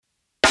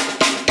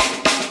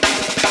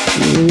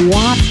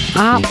What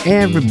up,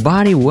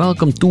 everybody?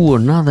 Welcome to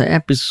another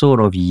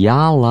episode of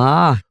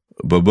Yala,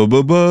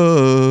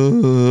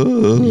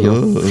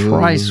 your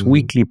thrice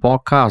weekly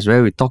podcast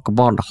where we talk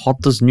about the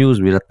hottest news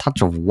with a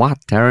touch of what,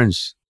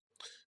 Terrence?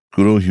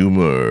 Good old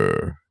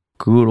humor.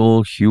 Good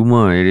old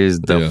humor. It is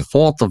the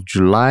 4th of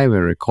July.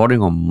 We're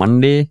recording on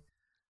Monday.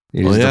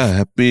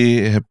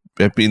 Happy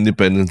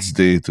Independence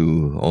Day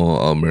to all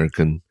our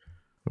American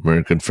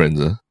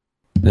friends.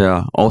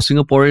 Yeah, all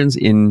Singaporeans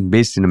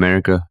based in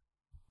America.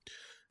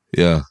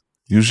 Yeah,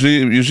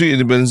 usually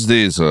Independence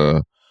Day is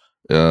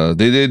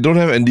they don't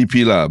have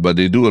NDP lah, but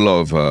they do a lot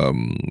of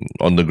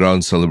on the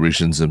ground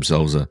celebrations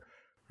themselves,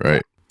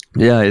 right?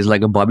 Yeah, it's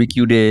like a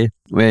barbecue day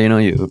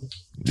where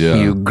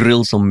you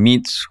grill some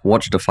meats,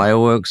 watch the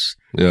fireworks,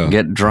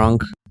 get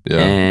drunk,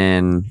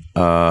 and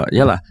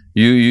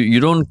you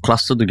don't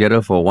cluster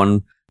together for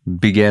one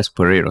big ass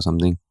parade or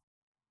something,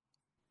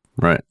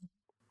 right?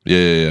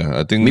 Yeah.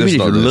 I think maybe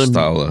that's not their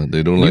style.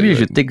 They don't maybe you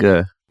should take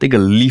a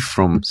leaf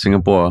from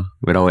Singapore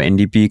with our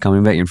NDP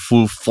coming back in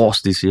full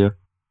force this year.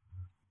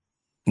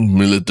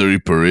 Military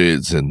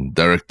parades and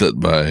directed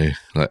by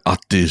like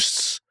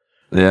artists.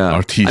 Yeah,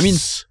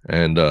 artists,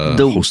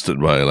 hosted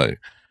by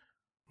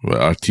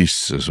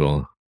artists as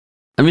well.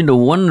 I mean, the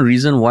one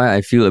reason why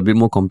I feel a bit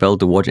more compelled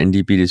to watch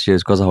NDP this year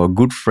is because our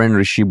good friend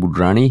Rishi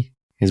Budrani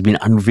has been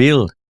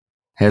unveiled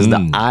as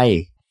the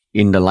eye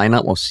in the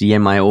lineup of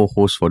CMIO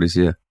hosts for this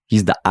year.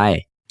 He's the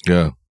eye.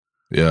 Yeah.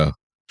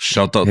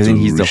 Shout out to Rishi.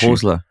 He's the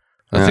host lah.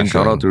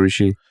 Shout out to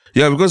Rishi.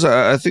 Yeah, because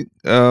I think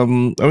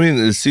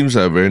it seems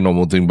like a very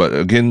normal thing, but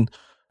again,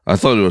 I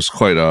thought it was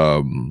quite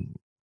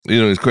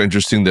it's quite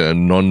interesting that a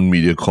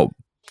non-media corp,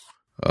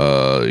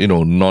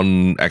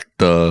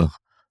 non-actor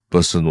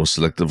person was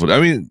selected for that.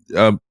 I mean,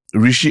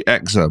 Rishi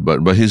acts,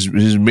 but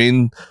his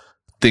main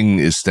thing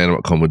is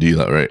stand-up comedy,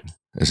 right?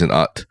 As an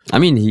art. I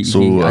mean, I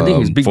think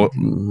he's big. Go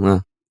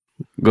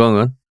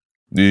on.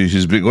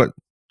 He's big what?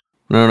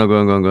 No, go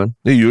on.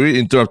 Hey, you already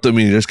interrupted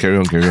me. Just carry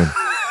on.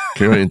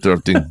 Carry on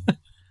interrupting.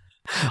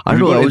 I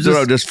don't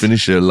know. Just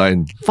finish your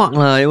line. Fuck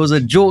lah! It was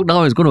a joke.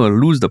 Now it's going to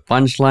lose the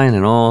punchline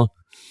and all.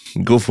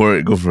 Go for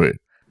it.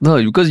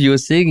 No, because you were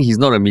saying he's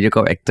not a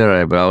MediaCorp actor,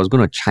 right? But I was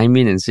going to chime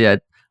in and say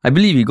I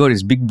believe he got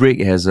his big break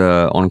as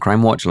on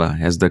Crime Watch lah,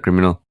 as the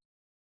criminal.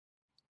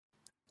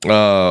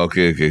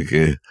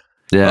 Okay.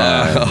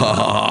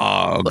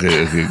 Yeah.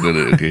 Okay.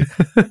 Good.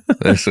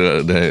 That's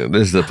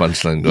the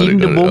punchline. In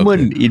the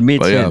moment, it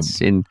made sense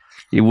and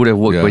it would have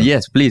worked. Yeah. But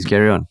yes, please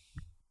carry on.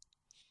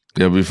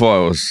 Yeah, before I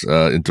was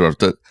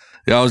interrupted.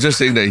 Yeah, I was just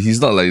saying that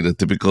he's not like the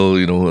typical,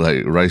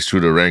 rise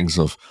through the ranks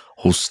of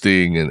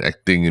hosting and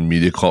acting in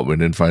MediaCorp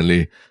and then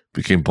finally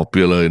became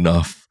popular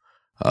enough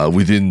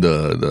within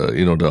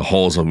the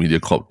halls of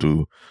MediaCorp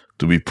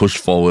to be pushed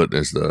forward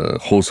as the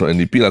host of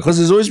NDP. Because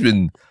there's always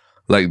been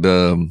like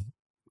the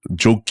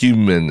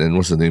Joakim and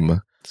what's the name?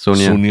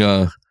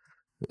 Sonia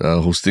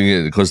hosting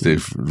it because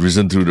they've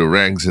risen through the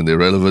ranks and they're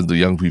relevant to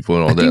young people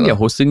and all that. I think they're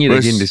hosting it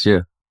again this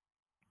year.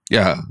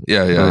 Yeah.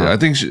 I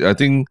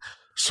think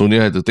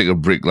Sonia had to take a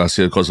break last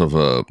year because of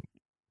the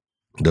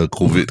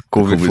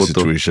COVID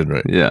situation,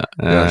 right? Yeah.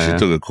 She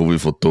took a COVID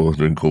photo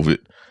during COVID.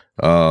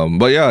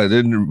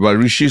 But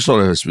Rishi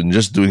sort of has been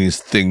just doing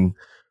his thing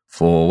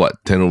for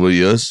 10 over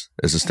years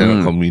as a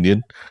stand-up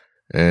comedian,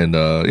 and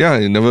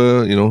he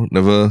never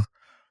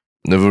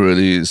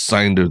really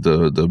signed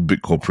the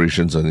big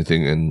corporations or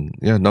anything, and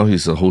now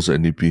he's a host at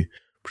NDP.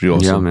 Pretty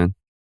awesome. Yeah, man.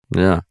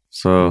 Yeah.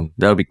 So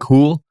that'll be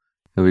cool.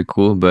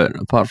 But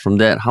apart from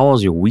that, how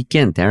was your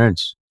weekend,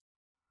 Terrence?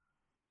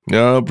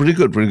 Yeah, pretty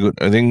good.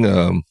 I think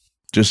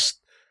just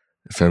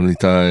family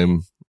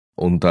time,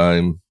 own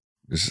time,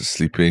 just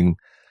sleeping,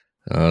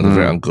 the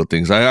very uncle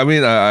things. I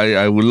mean,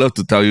 I would love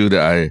to tell you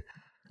that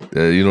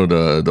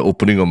the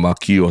opening of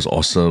Maki was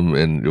awesome,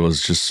 and it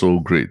was just so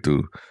great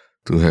to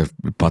have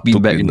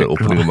partook in the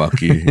opening of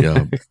Maki.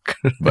 Yeah,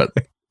 but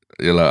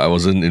I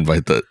wasn't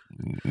invited.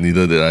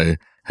 Neither did I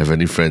have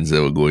any friends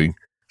that were going.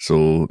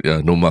 So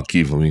no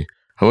Maki for me.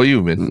 How about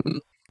you, man?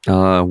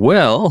 I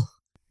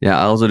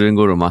also didn't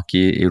go to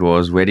Maki. It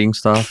was wedding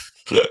stuff.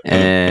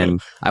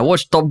 And I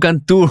watched Top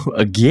Gun 2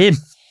 again.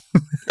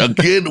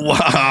 Again?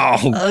 Wow.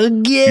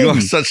 Again. You're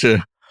such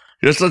an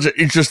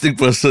interesting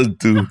person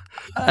to do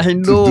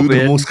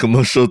the most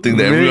commercial thing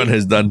that everyone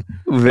has done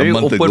very a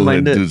month ago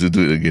and to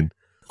do it again.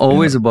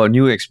 Always about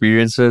new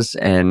experiences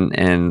and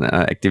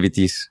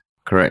activities.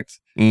 Correct.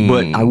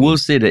 But I will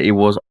say that it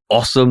was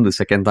awesome the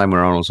second time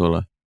around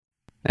also.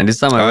 And this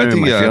time I went with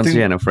my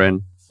fiancé and a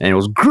friend. And it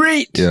was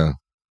great. Yeah.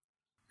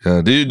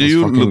 Do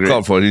you look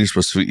out for any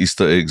specific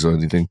Easter eggs or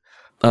anything?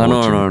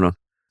 No.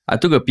 I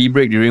took a pee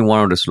break during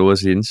one of the slower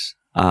scenes.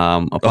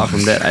 Apart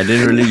from that, I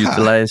didn't really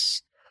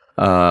utilize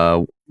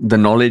the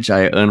knowledge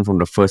I earned from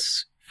the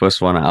first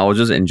one. I was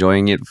just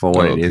enjoying it for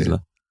what it is.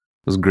 It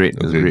was great.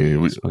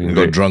 You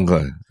got drunk,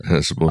 I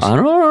suppose.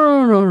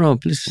 No.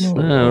 Please.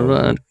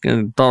 I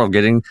thought of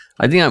getting...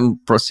 I think I'm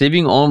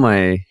saving all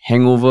my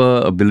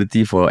hangover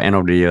ability for end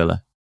of the year.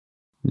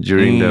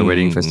 During the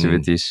wedding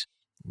festivities.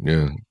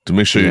 Yeah, to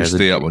make sure you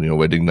stay up on your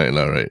wedding night,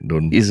 right?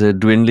 It's a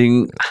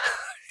dwindling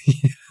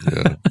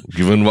Yeah.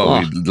 Given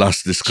what we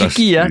last discussed.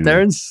 Cheeky,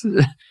 Terence.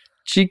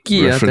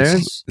 Cheeky,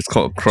 Terence. It's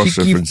called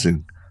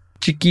cross-referencing.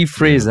 Cheeky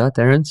phrase,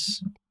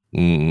 Terence.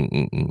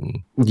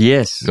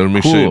 Yes. Gotta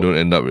make sure you don't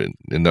end up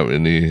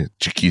in any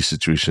cheeky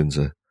situations.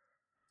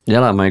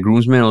 Yeah, my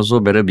groomsmen also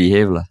better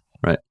behave,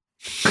 right?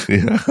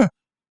 Yeah.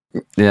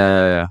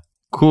 Yeah.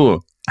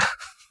 Cool.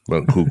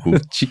 But cool.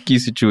 Cheeky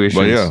situations.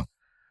 But yeah.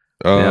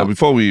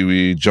 Before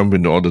we jump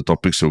into all the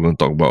topics we're going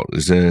to talk about,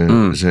 is there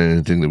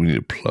anything that we need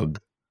to plug?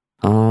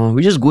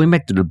 We're just going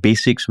back to the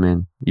basics,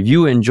 man. If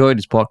you enjoyed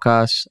this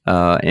podcast,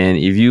 and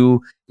if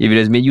it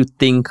has made you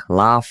think,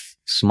 laugh,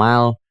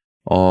 smile,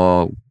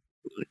 or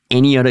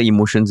any other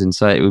emotions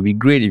inside, it would be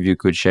great if you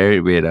could share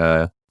it with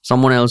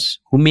someone else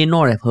who may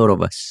not have heard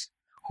of us,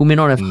 who may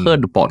not have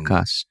heard the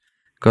podcast,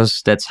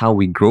 because that's how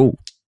we grow.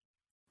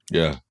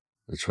 Yeah,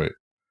 that's right.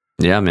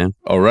 Yeah, man.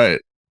 All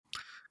right.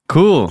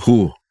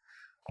 Cool.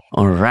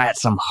 All right,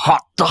 some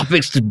hot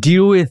topics to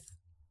deal with.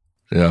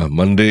 Yeah,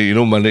 Monday. You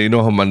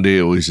know how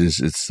Monday always is.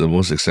 It's the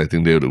most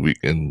exciting day of the week,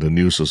 and the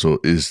news also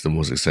is the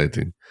most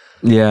exciting.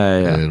 Yeah.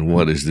 And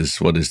what is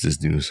this? What is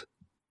this news?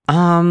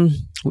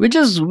 We're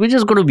just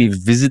going to be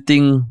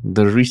visiting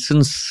the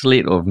recent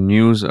slate of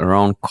news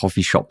around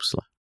coffee shops.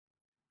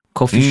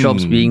 Coffee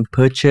shops being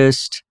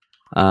purchased,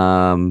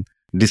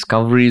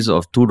 discoveries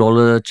of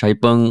 $2 chai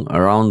peng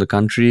around the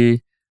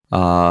country,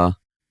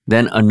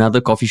 then another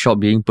coffee shop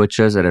being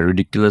purchased at a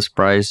ridiculous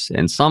price,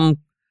 and some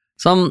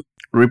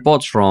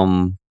reports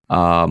from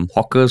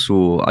hawkers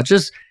who are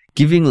just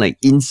giving like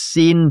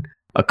insane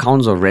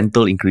accounts of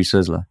rental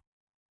increases.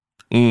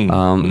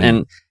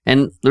 And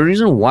the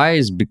reason why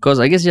is because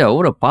I guess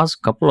over the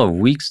past couple of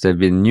weeks there have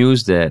been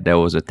news that there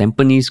was a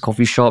Tampines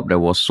coffee shop that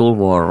was sold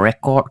for a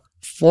record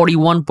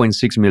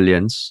 41.6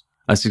 million.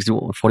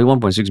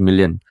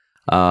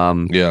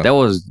 That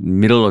was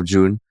middle of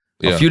June.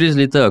 A few days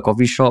later, a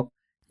coffee shop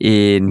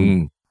a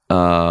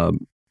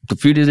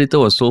few days later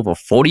was sold for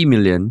 40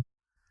 million.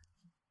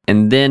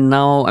 And then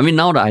now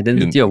the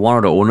identity of one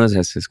of the owners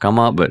has come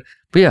out, but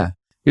yeah,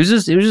 it was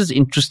just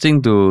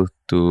interesting to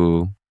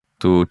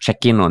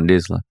check in on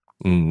this.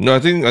 No, I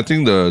think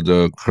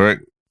the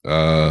correct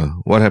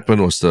what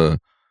happened was the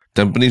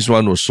Tampines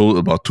one was sold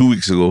about 2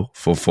 weeks ago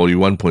for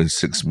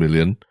 41.6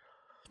 million.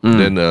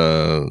 Then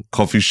a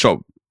coffee shop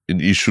in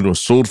Yishun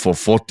was sold for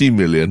 40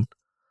 million.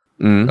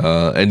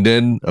 And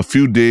then a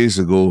few days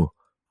ago,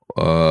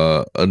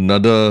 the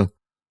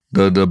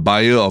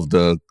buyer of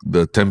the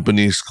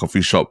Tampines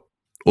coffee shop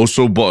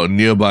also bought a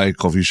nearby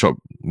coffee shop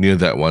near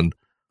that one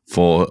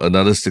for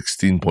another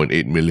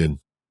 16.8 million.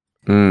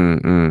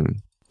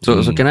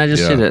 So can I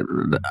just say that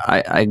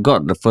I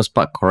got the first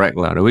part correct,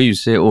 the way you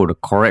say, the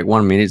correct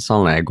one made it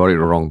sound like I got it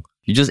wrong.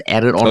 You just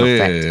added on the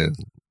fact.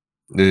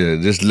 Yeah,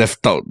 just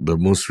left out the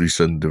most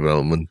recent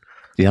development.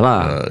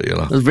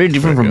 It's very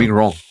different from being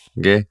wrong.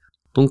 Okay,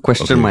 don't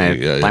question my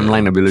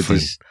timeline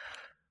abilities.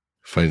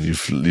 Fine,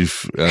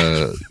 you've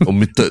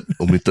omitted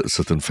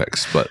certain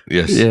facts, but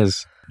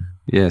yes,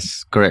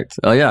 correct.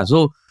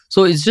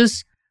 So it's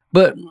just,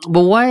 but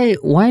why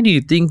do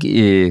you think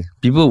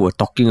people were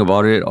talking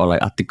about it, or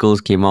like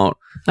articles came out?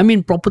 I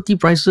mean, property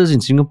prices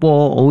in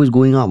Singapore always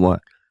going up.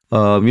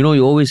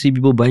 You always see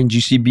people buying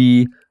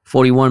GCB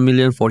 41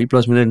 million, 40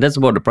 plus million. That's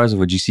about the price of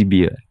a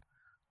GCB.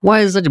 Why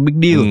is such a big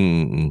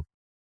deal?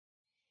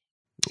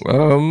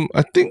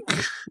 I think,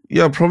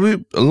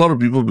 probably a lot of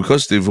people,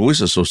 because they've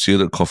always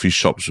associated coffee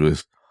shops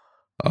with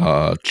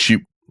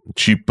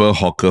cheaper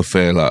hawker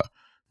fare that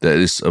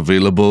is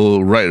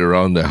available right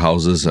around their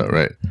houses,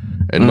 right?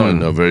 And not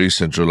in a very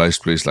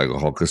centralized place like a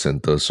hawker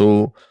center.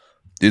 So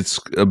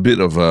it's a bit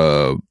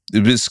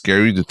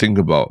scary to think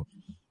about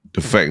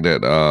the fact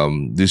that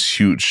these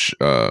huge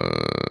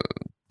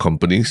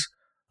companies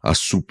are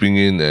swooping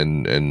in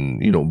and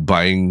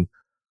buying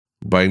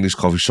these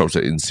coffee shops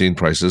at insane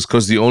prices,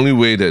 because the only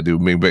way that they will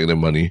make back their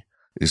money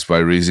is by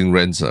raising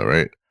rents,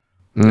 right?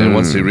 And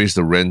once they raise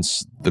the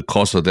rents, the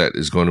cost of that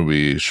is going to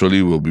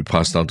will be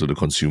passed down to the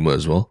consumer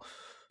as well.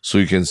 So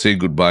you can say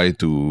goodbye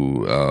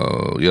to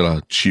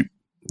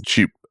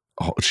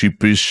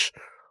cheapish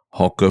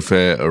hawker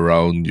fare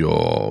around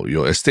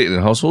your estate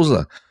and households.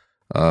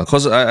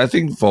 Because I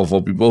think for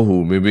people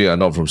who maybe are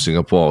not from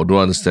Singapore or don't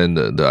understand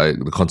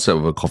the concept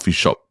of a coffee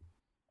shop,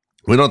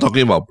 we're not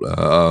talking about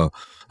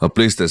a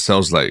place that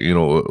sells like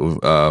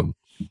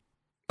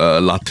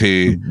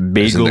latte,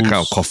 bagels, that kind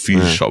of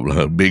coffee shop,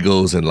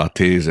 bagels and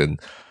lattes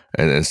and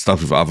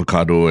stuff with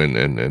avocado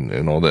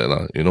and all that,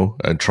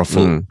 and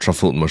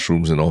truffled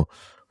mushrooms and all.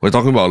 We're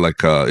talking about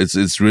like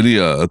it's really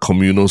a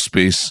communal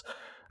space,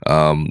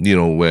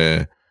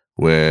 where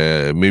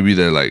maybe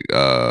there are like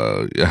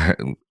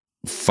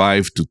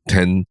 5 to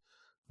 10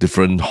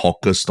 different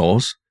hawker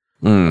stores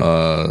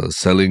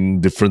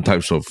selling different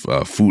types of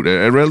food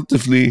at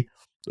relatively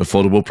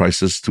affordable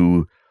prices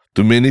to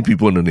many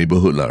people in the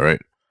neighborhood, right?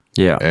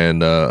 Yeah.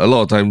 And a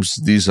lot of times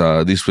these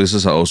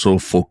places are also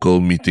focal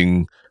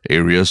meeting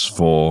areas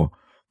for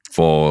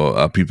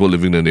people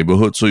living in the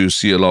neighborhood. So you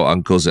see a lot of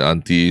uncles and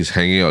aunties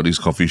hanging out at these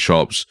coffee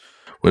shops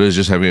whether it's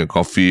just having a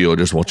coffee or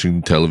just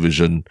watching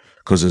television,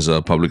 because there's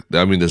a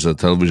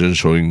television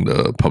showing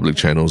the public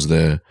channels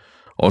there.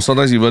 Or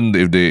sometimes even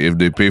if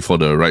they pay for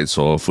the rights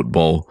or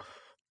football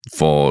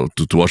to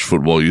watch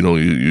football,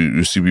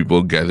 you see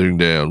people gathering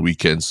there on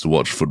weekends to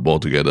watch football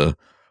together.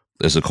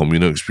 There's a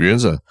communal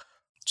experience.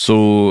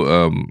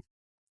 So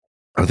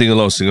I think a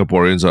lot of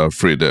Singaporeans are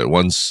afraid that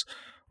once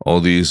all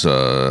these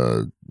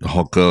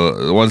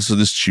once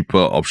these cheaper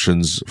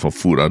options for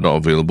food are not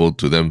available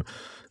to them,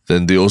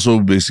 then they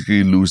also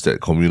basically lose that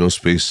communal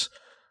space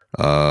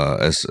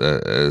as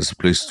a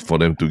place for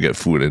them to get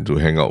food and to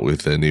hang out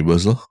with their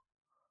neighbors.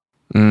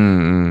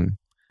 And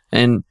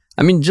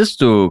I mean, just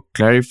to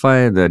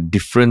clarify the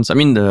difference, I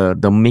mean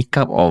the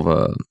makeup of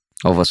a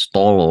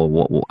stall, or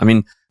what I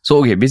mean. So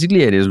okay,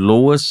 basically at its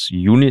lowest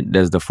unit,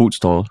 there's the food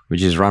stall,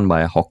 which is run by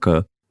a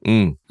hawker.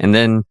 And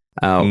then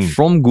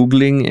from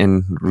Googling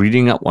and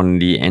reading up on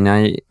the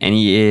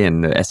NEA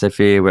and the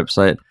SFA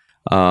website,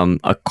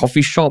 a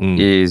coffee shop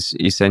is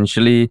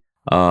essentially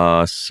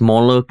a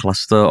smaller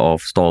cluster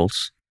of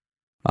stalls.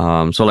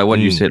 So like what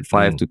you said,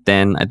 5 to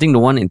 10. I think the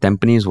one in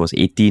Tampines was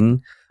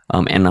 18.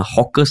 And a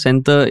hawker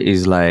center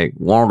is like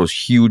one of those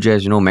huge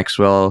as,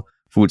 Maxwell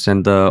Food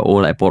Center,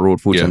 Old Airport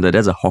Road Food Center.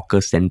 That's a hawker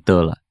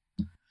center.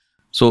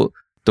 So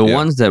the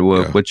ones that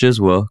were purchased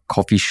were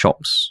coffee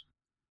shops.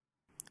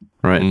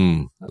 Right.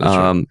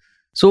 Right.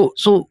 So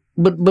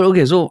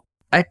okay, so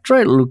I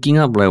tried looking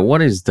up like what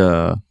is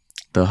the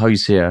how you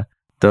say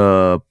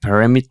the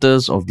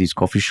parameters of these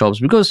coffee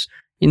shops, because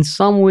in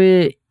some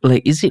way,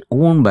 like, is it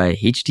owned by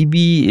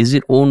HDB? Is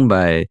it owned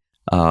by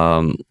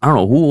I don't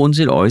know who owns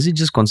it, or is it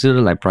just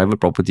considered like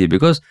private property?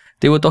 Because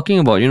they were talking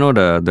about,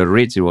 the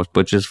rates it was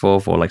purchased for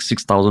like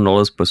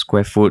 $6,000 per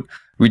square foot,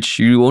 which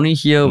you only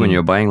hear when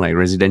you're buying like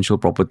residential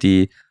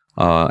property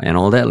and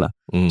all that.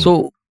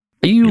 So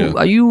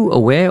are you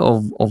aware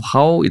of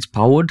how it's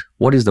powered?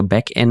 What is the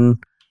back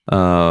end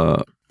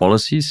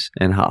policies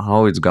and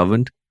how it's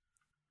governed?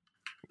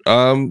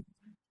 From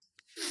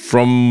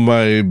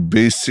my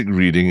basic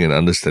reading and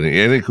understanding,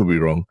 and it could be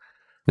wrong,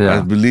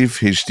 I believe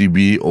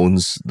HDB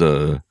owns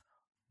the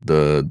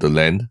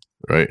land,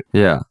 right?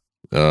 Yeah.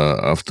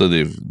 After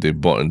they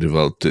bought and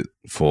developed it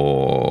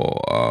for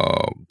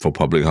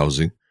public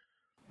housing.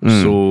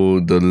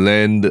 So the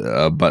land,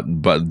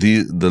 but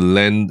the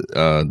land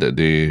that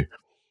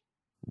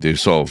they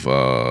sort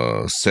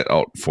of set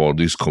out for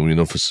these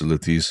communal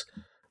facilities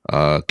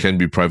can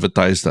be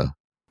privatized.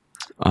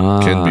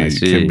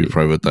 Can be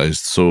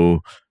privatized.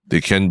 So they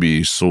can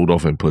be sold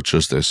off and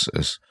purchased as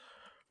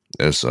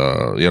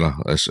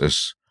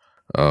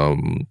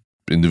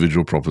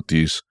individual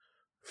properties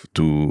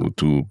to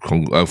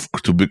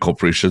big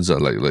corporations,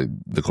 like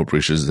the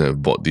corporations that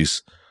have bought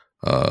these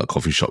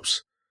coffee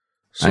shops.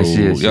 So I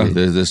see.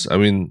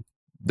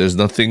 There's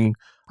nothing.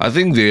 I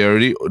think they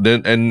already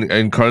then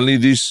and currently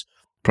these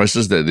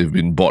prices that they've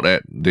been bought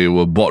at, they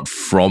were bought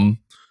from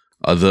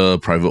other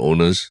private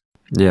owners.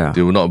 Yeah,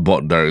 they were not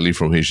bought directly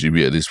from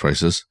HDB at these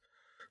prices.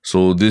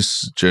 So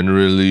this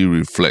generally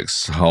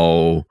reflects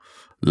how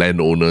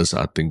landowners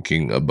are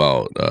thinking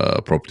about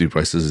property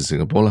prices in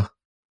Singapore.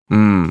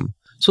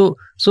 So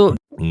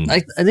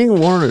I think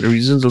one of the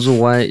reasons also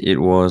why it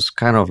was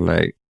kind of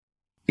like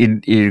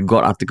it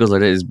got articles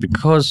like that is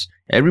because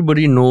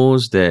everybody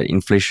knows that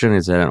inflation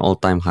is at an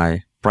all-time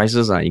high.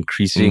 Prices are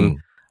increasing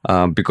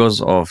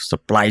because of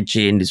supply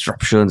chain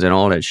disruptions and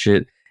all that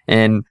shit.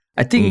 And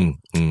I think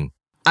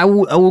I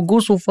would go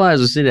so far as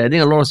to say that I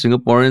think a lot of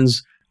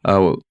Singaporeans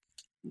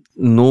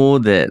know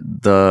that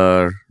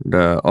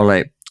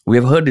we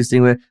have heard this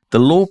thing where the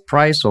low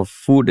price of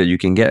food that you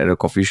can get at a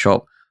coffee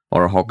shop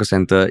or a hawker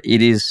center,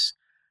 it's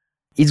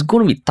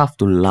going to be tough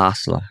to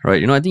last,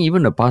 right? I think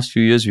even the past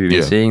few years we've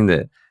been saying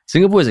that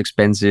Singapore is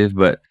expensive,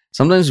 but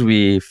sometimes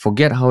we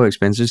forget how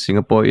expensive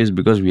Singapore is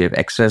because we have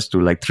access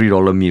to like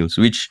 $3 meals,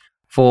 which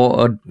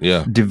for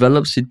a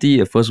developed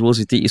city, a first world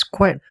city, it's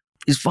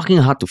fucking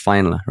hard to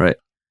find, right?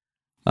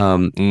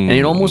 And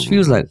it almost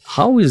feels like,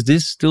 how is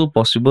this still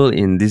possible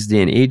in this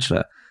day and age?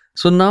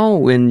 So now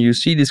when you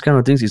see these kind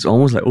of things, it's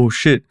almost like, oh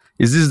shit,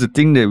 is this the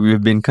thing that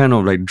we've been kind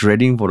of like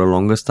dreading for the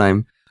longest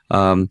time?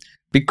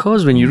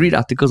 Because when you read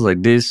articles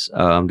like this,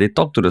 they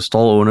talk to the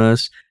stall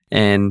owners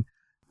and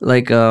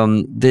like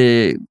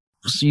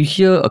you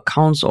hear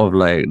accounts of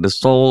like the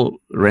stall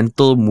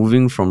rental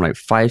moving from like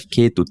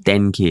 5K to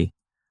 10K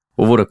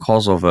over the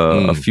course of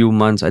a few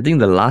months. I think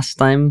the last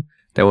time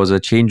there was a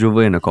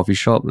changeover in a coffee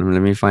shop. Let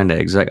me find the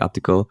exact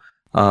article.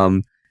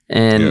 Like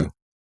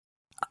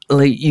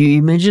you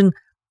imagine,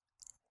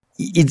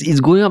 it's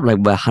going up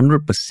like by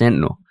 100%,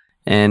 no?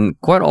 And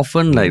quite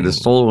often, like the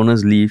stall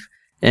owners leave.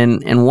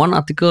 And one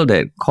article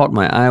that caught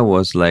my eye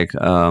was like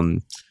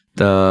the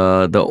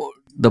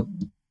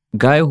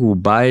guy who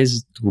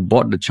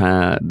bought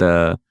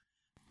the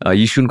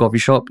Yishun coffee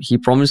shop. He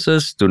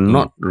promises to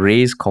not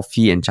raise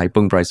coffee and chai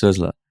peng prices,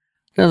 And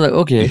I was like,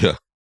 okay. Yeah.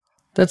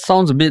 That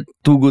sounds a bit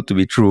too good to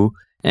be true.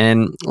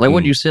 And like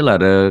what you said,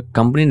 the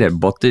company that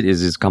bought it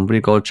is this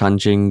company called Chan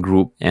Cheng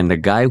Group. And the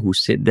guy who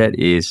said that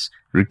is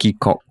Ricky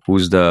Kok,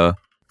 who's the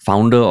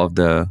founder of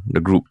the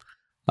group.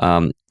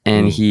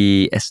 And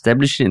he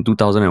established it in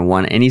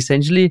 2001. And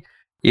essentially,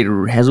 it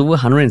has over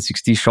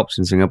 160 shops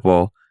in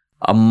Singapore.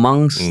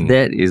 Amongst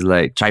that is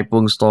like chai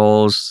peng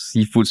stalls,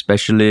 seafood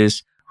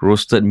specialists,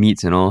 roasted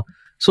meats and all.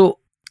 So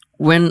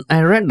when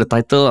I read the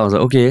title, I was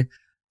like, okay,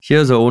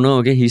 here's the owner.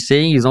 Okay, he's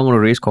saying he's not going to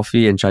raise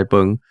coffee and chai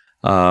peng.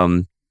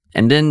 And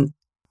then,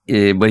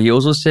 but he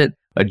also said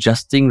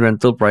adjusting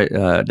rental price,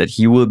 that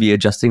he will be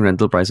adjusting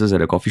rental prices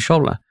at a coffee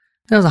shop. And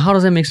I was like, how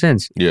does that make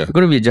sense? Yeah. You're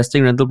going to be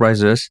adjusting rental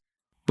prices,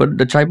 but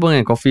the chai peng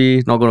and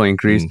coffee not going to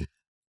increase.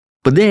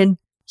 But then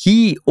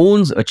he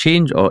owns a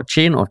chain of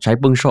chai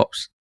peng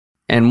shops.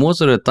 And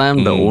most of the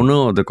time, the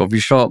owner of the coffee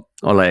shop,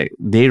 or like,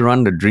 they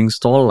run the drink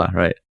stall,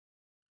 right?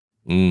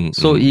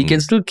 So he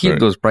can still keep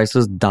those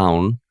prices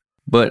down.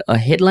 But a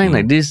headline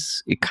like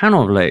this, it kind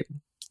of like,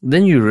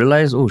 then you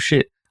realize, oh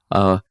shit,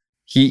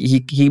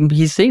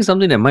 he's saying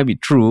something that might be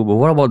true, but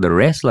what about the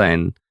rest,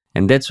 and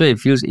that's where it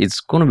feels it's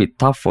going to be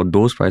tough for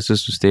those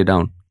prices to stay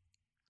down.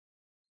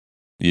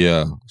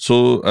 Yeah.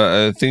 So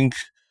I think,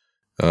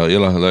 what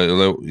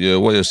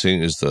you're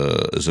saying is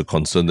a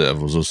concern that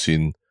I've also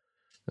seen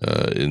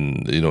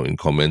in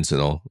comments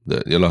and all,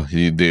 that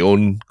they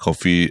own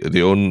coffee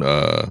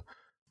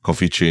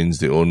chains,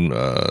 they own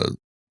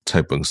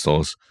chai peng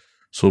stores.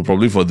 So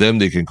probably for them,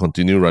 they can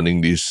continue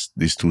running these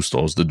two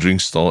stores, the drink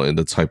store and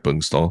the chai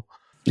peng store.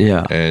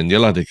 Yeah. And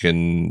they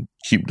can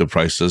keep the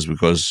prices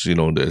because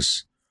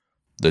there's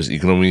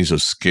economies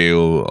of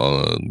scale,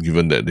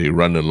 given that they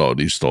run a lot of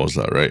these stores,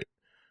 right?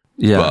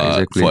 Yeah, but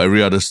exactly. For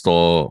every other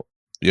store,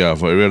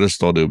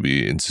 they'll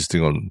be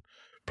insisting on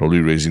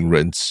probably raising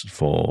rents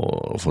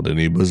for the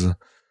neighbors.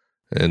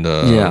 And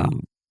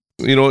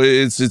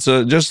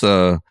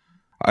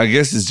I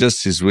guess it's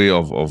just his way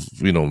of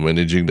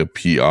managing the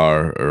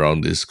PR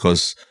around this,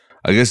 because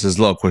I guess there's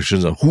a lot of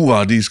questions on who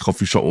are these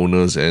coffee shop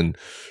owners, and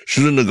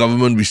shouldn't the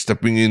government be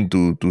stepping in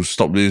to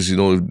stop this? If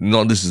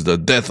not, this is the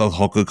death of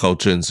hawker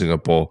culture in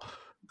Singapore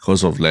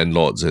because of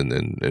landlords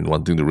and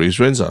wanting to raise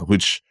rents,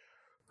 which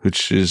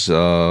is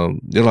for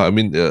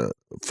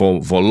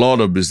a lot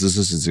of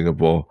businesses in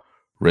Singapore,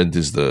 rent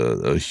is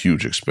a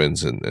huge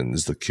expense and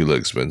it's the killer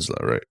expense,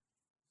 right?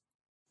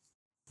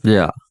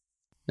 Yeah,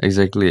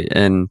 exactly.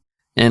 And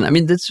I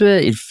mean, that's where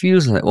it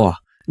feels like,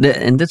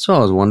 and that's why I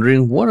was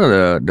wondering, what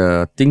are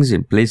the things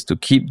in place to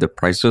keep the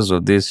prices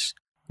of this,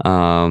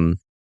 I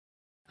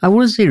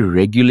wouldn't say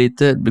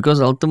regulated,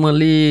 because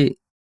ultimately,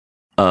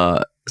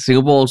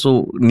 Singapore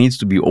also needs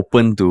to be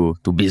open to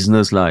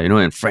business,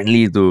 and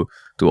friendly to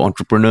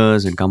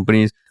entrepreneurs and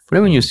companies. But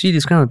then when you see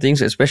these kind of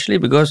things, especially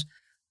because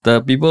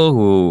the people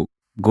who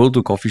go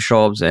to coffee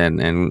shops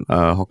and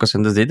hawker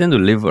centers, they tend to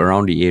live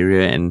around the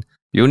area, and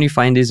you only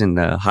find this in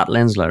the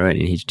heartlands, right,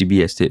 in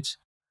HDB estates.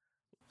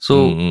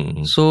 So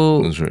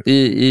That's right.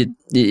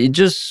 it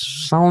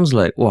just sounds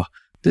like, wow,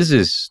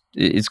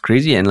 it's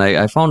crazy. And like,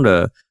 I found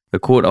the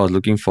quote I was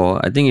looking for.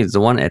 I think it's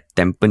the one at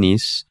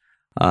Tampines.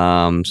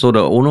 So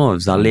the owner of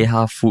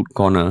Zaleha Food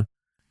Corner,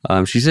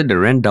 she said the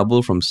rent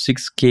doubled from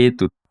 6K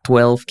to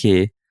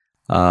 12K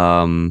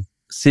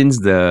since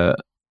the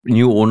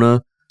new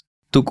owner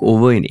took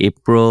over in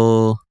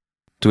April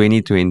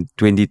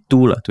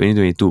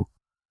 2022.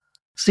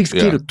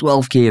 6K to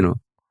 12K,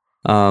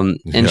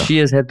 and she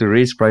has had to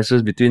raise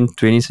prices between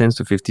 20 cents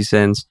to 50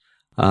 cents.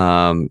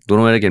 Don't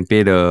know whether I can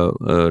pay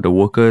the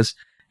workers.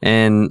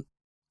 And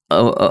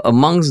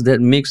amongst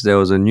that mix, there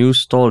was a new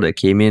stall that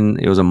came in.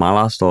 It was a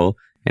mala stall,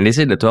 and they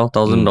said the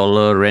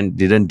 $12,000 rent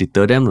didn't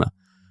deter them,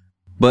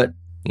 But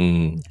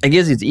I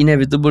guess it's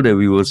inevitable that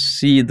we will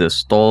see the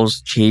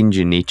stalls change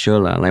in nature,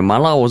 Like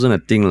mala wasn't a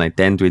thing like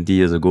 10, 20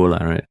 years ago,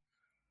 right?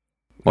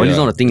 Or at least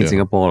not a thing in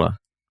Singapore,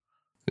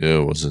 Yeah,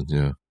 it wasn't.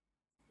 Yeah.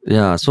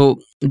 Yeah, so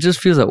it just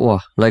feels like, wow,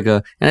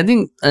 and I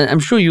think, I'm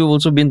sure you've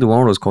also been to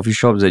one of those coffee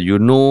shops that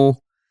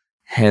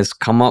has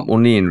come up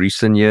only in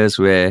recent years,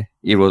 where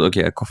it was,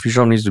 okay, a coffee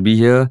shop needs to be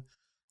here,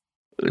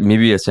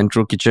 maybe a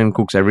central kitchen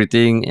cooks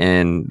everything,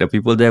 and the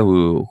people there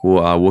who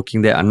are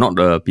working there are not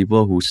the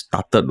people who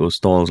started those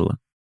stalls.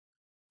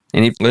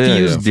 And it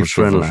feels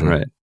different, sure.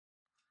 Right?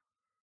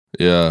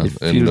 Yeah. It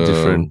feels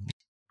different.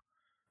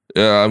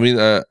 Yeah, I mean,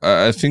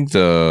 I think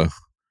the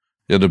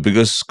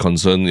biggest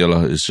concern,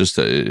 is just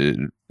that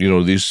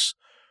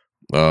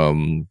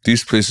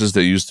these places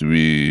that used to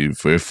be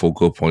very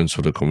focal points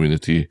for the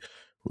community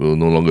will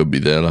no longer be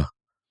there,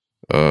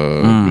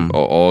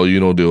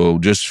 or they'll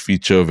just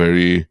feature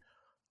very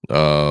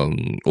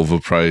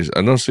overpriced.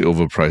 I don't say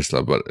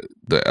overpriced, but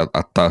the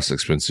atas,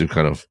 expensive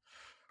kind of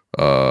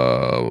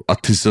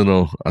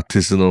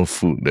artisanal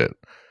food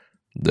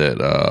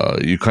that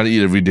you can't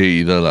eat every day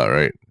either,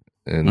 right?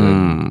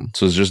 And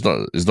so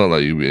it's not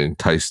like you'll be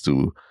enticed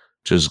to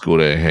just go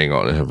there and hang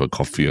out and have a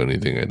coffee or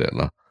anything like that,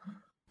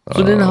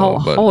 So then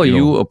how are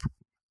you?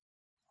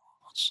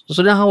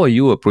 So then how are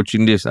you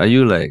approaching this? Are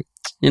you like,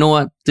 you know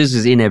what, this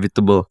is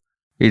inevitable?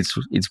 It's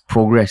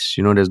progress.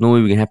 There's no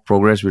way we can have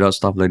progress without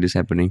stuff like this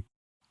happening.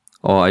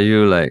 Or are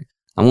you like,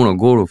 I'm gonna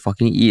go to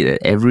fucking eat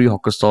at every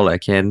hawker stall I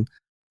can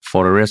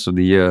for the rest of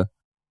the year,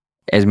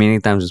 as many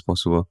times as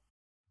possible?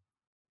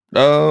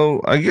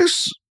 I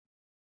guess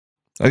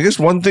I guess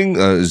one thing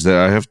is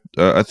that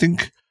I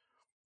think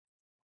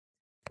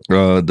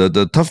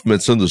the tough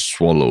medicine to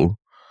swallow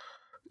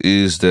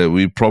is that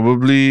we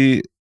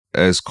probably,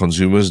 as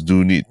consumers,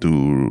 do need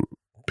to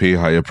pay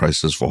higher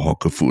prices for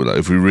hawker food.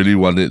 If we really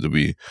want it to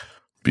be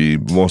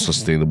more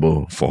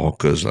sustainable for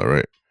hawkers,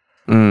 right?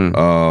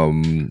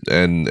 And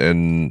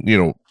you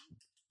know,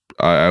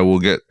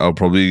 I'll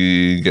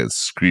probably get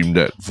screamed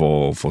at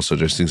for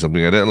suggesting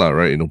something like that,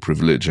 right? You know,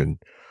 privilege and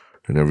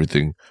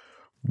everything.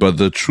 But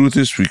the truth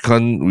is, you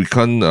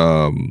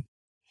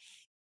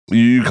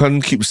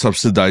can't keep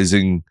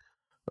subsidizing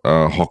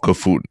hawker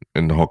food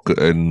and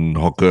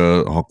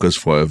hawkers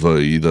forever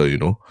either, you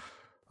know.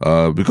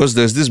 Because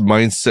there's this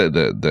mindset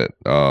that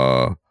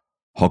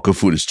hawker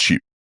food is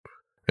cheap,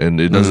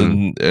 and it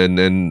doesn't,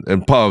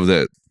 and part of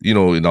that, you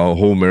know, in our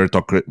whole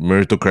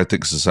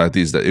meritocratic society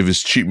is that if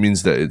it's cheap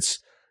means that it's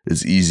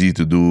easy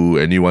to do,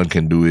 anyone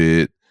can do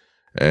it,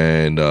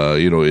 and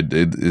you know, it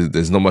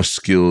there's not much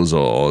skills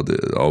or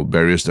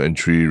barriers to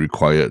entry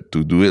required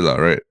to do it,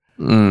 right?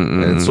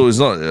 And so it's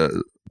not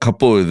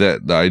coupled with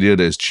that, the idea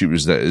that it's cheap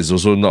is that it's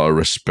also not a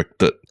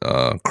respected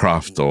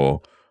craft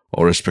or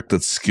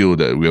respected skill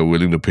that we are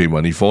willing to pay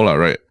money for,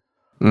 right?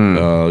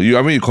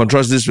 You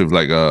contrast this with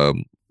like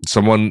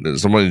someone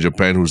in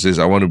Japan who says,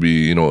 I want to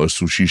be, you know, a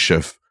sushi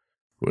chef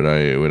when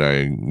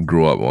I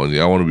grow up, or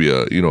I want to be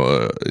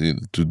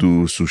to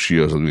do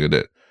sushi or something like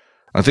that.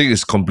 I think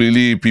it's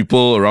completely,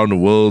 people around the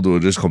world will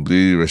just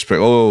completely respect,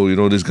 oh, you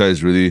know, this guy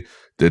is really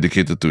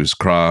dedicated to his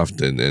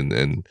craft, and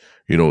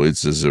you know,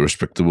 it's a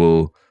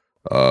respectable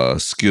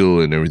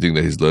skill and everything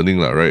that he's learning,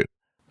 right?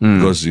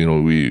 Because, you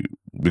know,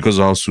 because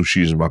of how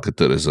sushi is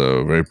marketed as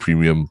a very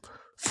premium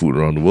food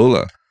around the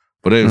world,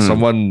 But then if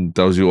someone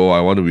tells you, oh,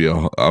 I want to be a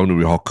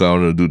hawker, I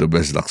want to do the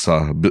best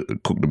laksa,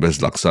 cook the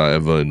best laksa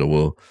ever in the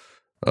world.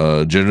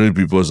 Generally,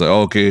 people are like,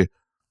 oh, okay,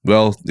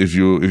 well, if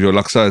your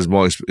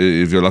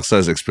laksa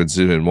is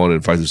expensive and more than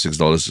 $5 to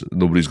 $6,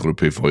 nobody's going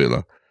to pay for it,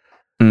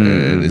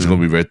 and it's going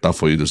to be very tough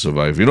for you to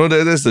survive. You know,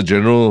 that's the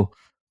general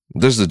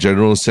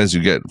sense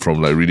you get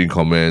from like reading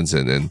comments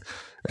and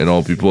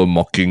all, people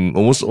mocking,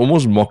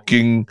 almost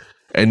mocking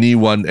any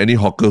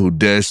hawker who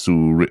dares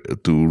to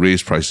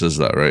raise prices,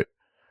 right?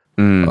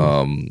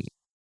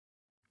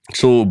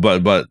 So,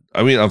 but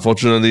I mean,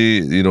 unfortunately,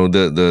 you know,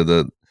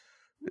 the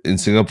in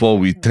Singapore,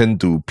 we tend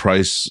to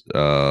price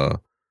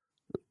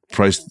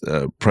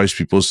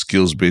people's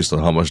skills based on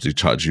how much they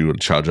charge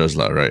us,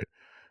 right?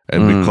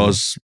 And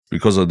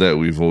because of that,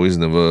 we've always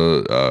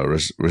never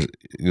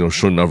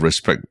shown enough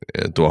respect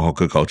to our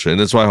hawker culture, and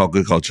that's why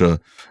hawker culture,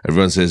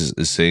 everyone is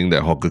saying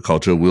that hawker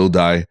culture will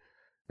die,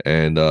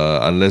 and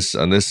unless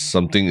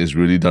something is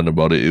really done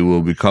about it, it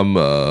will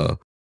become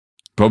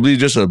probably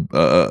just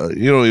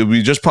it'll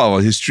be just part of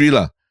our history,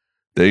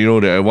 that, you know,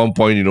 that at one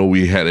point, you know,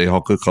 we had a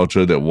hawker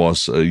culture that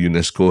was a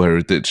UNESCO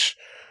heritage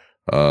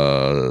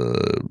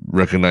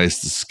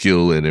recognized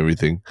skill and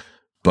everything.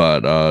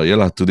 But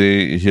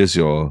today here's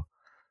your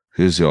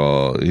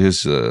more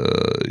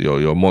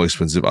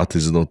expensive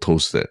artisanal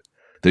toast that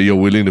you're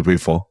willing to pay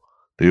for,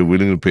 that you're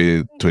willing to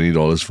pay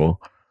 $20 for.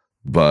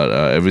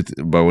 But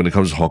but when it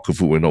comes to hawker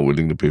food, we're not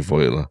willing to pay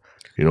for it,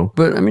 you know.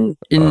 But I mean,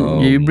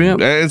 you bring up,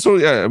 and so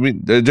I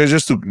mean,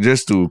 just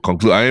to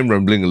conclude, I am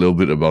rambling a little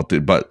bit about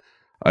it, but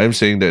I am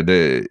saying that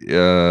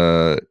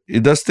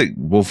it does take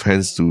both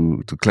hands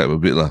to clap a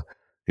bit,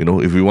 you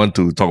know, if we want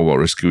to talk about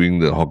rescuing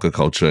the hawker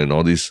culture and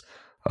all these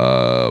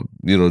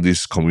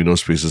these communal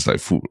spaces like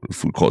food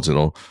courts and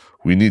all,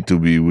 we need to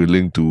be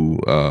willing to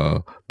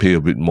pay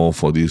a bit more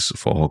for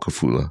hawker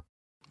food.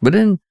 But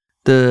then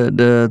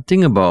the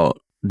thing about,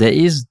 there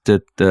is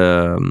the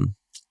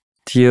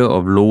tier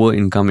of lower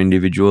income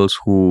individuals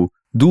who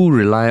do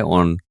rely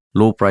on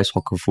low price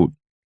hawker food,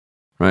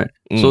 right?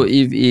 So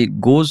if it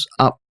goes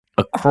up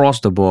across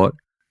the board,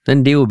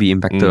 then they will be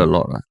impacted a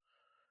lot.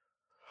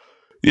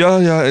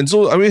 Yeah, and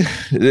so I mean,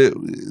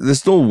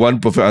 there's no one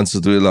perfect answer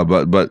to it,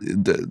 but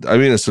I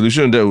mean, a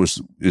solution to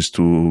that is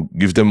to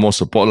give them more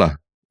support,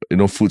 you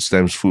know, food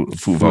stamps,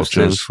 food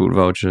vouchers,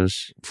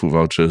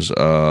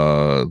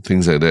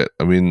 things like that.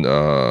 I mean,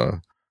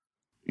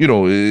 you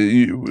know,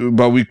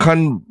 but we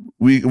can't.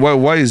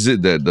 Why is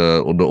it that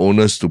the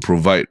onus to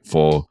provide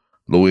for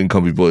low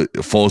income people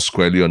falls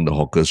squarely on the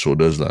hawker's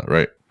shoulders,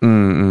 right?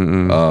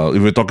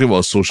 If we're talking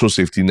about social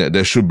safety net,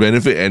 that should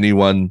benefit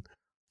anyone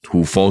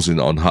who falls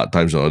on hard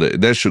times and all that.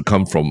 That should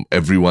come from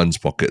everyone's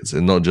pockets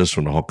and not just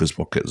from the hawkers'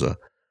 pockets,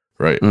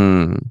 right?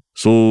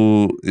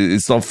 So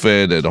it's not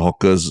fair that the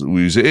hawkers,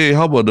 we say, hey,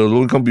 how about the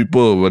low income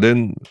people? But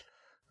then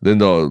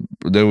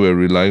we're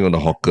relying on the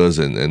hawkers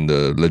and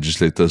the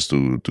legislators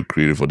to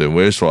create it for them.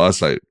 Whereas for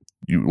us, like,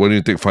 when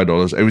you take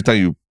 $5, every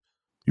time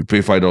you pay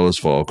 $5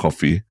 for a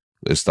coffee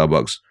at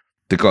Starbucks,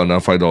 take out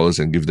another $5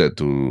 and give that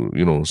to,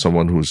 you know,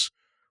 someone who's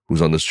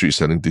on the street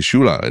selling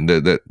tissue, and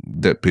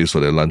that pays for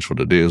their lunch for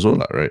the day as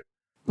well, right?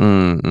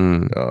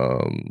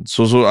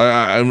 So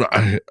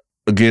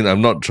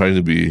I'm not trying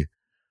to be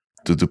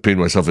to paint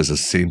myself as a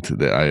saint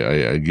that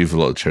I give a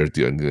lot of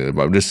charity,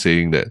 but I'm just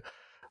saying that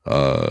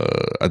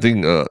I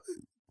think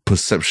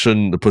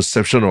the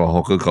perception of our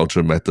hawker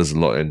culture matters a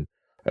lot, and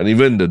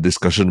even the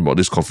discussion about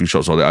these coffee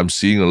shops, all that, I'm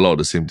seeing a lot of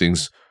the same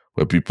things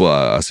where people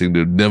are saying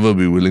they'd never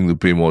be willing to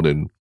pay more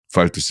than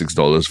 $5 to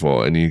 $6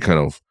 for any kind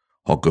of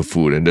hawker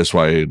food, and that's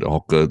why the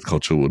hawker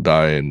culture will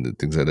die and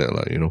things like that,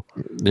 like, you know.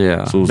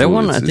 Yeah, so that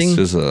one, I think,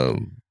 it's just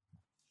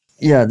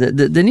yeah,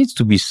 there needs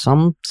to be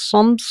some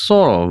sort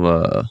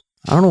of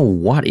I don't know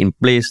what in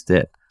place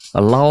that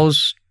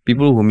allows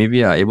people who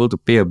maybe are able to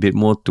pay a bit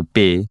more to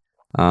pay,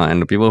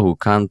 and the people who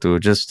can't to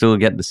just still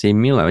get the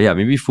same meal. Yeah,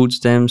 maybe food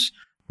stamps,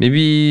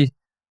 maybe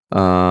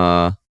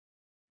because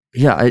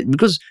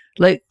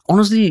like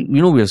honestly,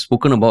 you know, we have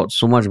spoken about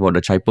so much about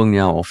the Chai Peng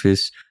Nia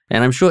office,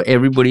 and I'm sure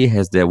everybody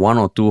has their one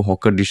or two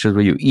hawker dishes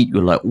where you eat,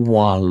 you're like,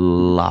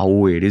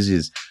 walao, this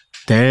is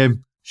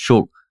damn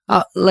shock.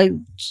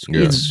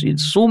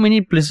 It's so many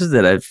places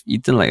that I've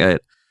eaten, like I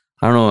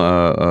don't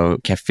know, a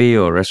cafe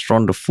or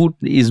restaurant, the food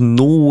is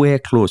nowhere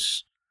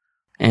close.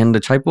 And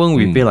the Chai Peng,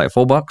 we pay like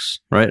 $4,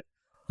 right?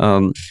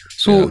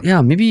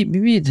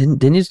 Maybe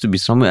there needs to be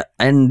somewhere.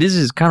 And this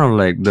is kind of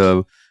like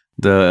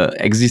the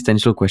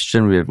existential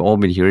question we've all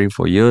been hearing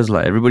for years.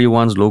 Like everybody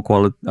wants low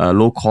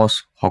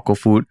cost hawker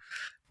food.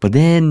 But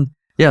then,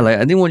 like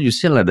I think what you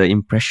said, like the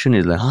impression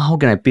is like, how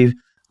can I pay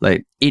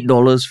like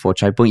 $8 for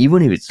Chai Peng,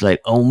 even if it's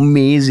like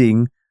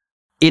amazing?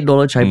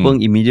 $8 Chai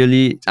Peng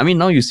immediately. I mean,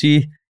 now you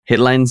see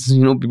headlines,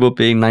 you know, people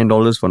paying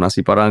 $9 for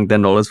nasi padang,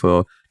 $10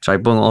 for Chai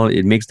Peng, all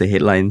it makes the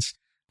headlines.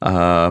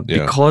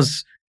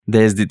 Because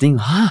there's the thing,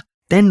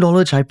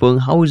 $10 Chai Peng,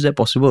 how is that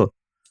possible?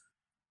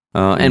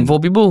 And for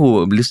people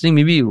who are listening,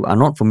 maybe are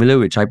not familiar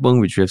with Chai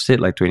Peng, which we have said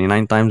like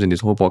 29 times in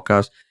this whole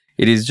podcast,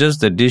 it is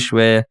just a dish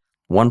where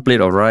one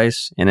plate of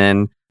rice and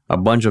then a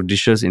bunch of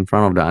dishes in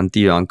front of the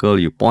auntie or uncle.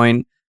 You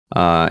point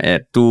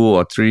at 2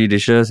 or 3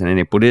 dishes and then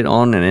they put it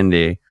on, and then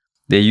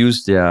they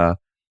use their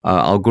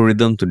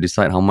algorithm to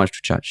decide how much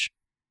to charge.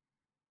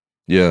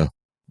 Yeah.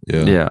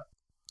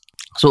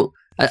 So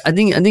I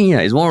think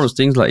it's one of those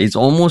things, like it's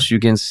almost,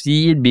 you can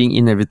see it being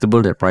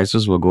inevitable that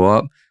prices will go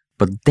up.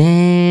 But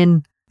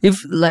then,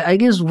 if like, I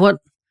guess what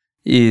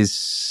is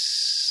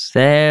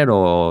sad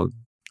or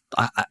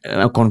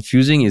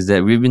confusing is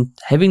that we've been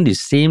having the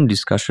same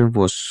discussion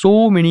for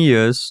so many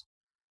years,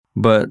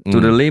 but to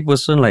the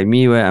layperson like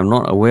me, where I'm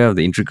not aware of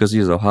the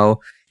intricacies of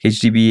how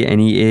HDB,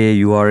 NEA,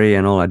 URA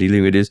and all are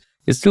dealing with this,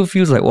 it still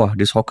feels like, wow,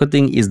 this hawker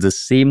thing is the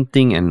same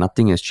thing and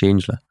nothing has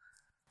changed.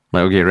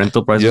 Like, okay,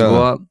 rental prices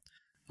go up.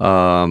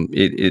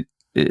 The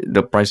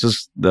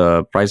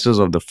prices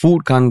of the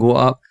food can't go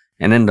up,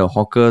 and then the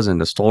hawkers and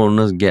the stall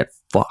owners get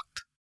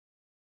fucked.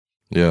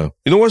 Yeah.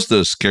 You know what's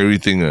the scary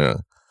thing?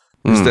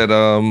 Is that,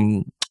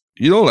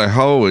 you know, like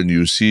how when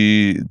you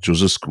see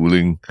Joseph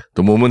Schooling,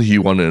 the moment he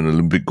won an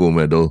Olympic gold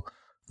medal,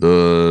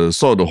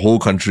 the whole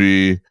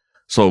country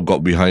sort of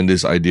got behind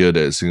this idea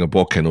that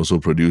Singapore can also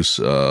produce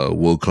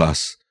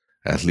world-class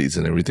athletes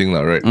and everything,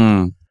 right?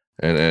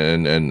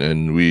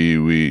 And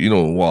we you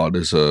know, wow,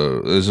 there's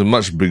a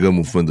much bigger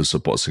movement to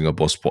support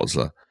Singapore sports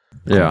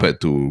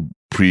compared to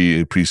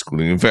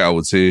pre-schooling. In fact, I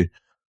would say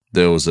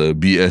there was a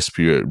BS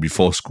period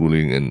before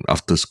schooling and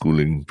after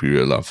schooling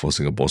period for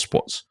Singapore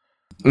sports.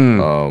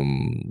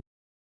 There's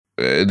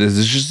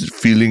just a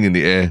feeling in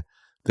the air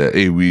that,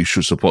 hey, we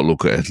should support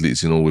local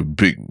athletes, you know, with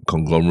big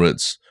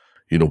conglomerates,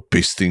 you know,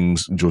 pasting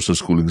Joseph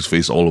Schooling's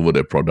face all over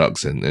their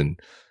products and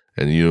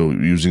you know,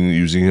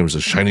 using him as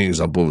a shining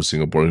example of a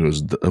Singaporean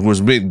who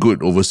was made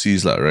good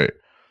overseas, right?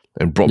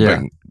 And brought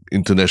back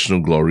international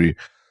glory.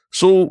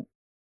 So,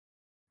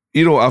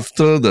 you know,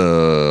 after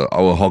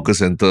our hawker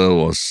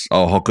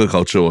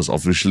culture was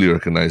officially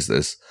recognized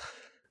as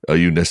a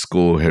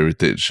UNESCO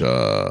heritage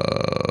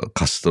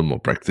custom or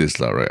practice,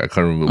 right? I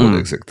can't remember what the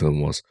exact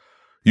term was.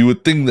 You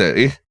would think that,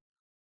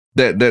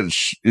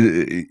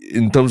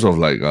 in terms of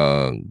like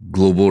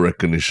global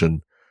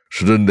recognition,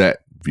 shouldn't that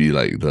be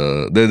like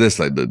that's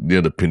like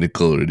near the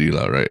pinnacle already,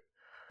 right?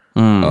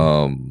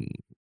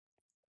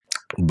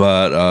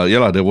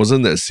 But there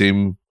wasn't that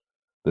same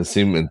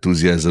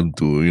enthusiasm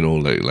to, you know,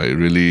 like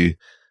really,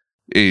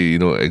 you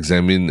know,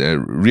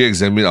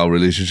 re-examine our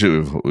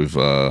relationship with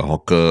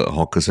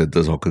hawker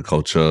centers, hawker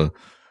culture,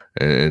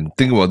 and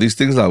think about these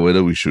things,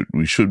 whether we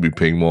should be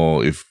paying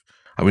more. If,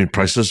 I mean,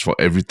 prices for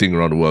everything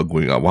around the world are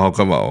going up. How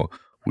come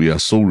we are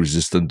so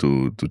resistant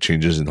to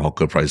changes in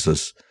hawker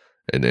prices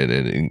and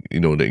you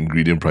know, the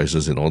ingredient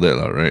prices and all that,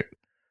 right?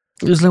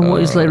 It's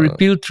like it's like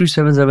repeal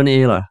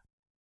 377A .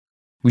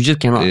 We just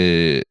cannot.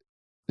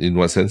 In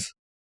what sense?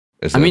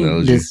 As an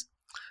analogy?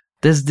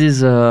 there's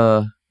this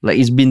like,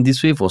 it's been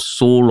this way for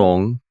so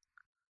long.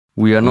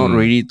 We are not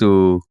ready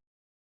to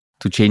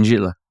change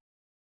it .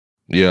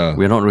 Yeah,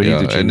 we're not ready to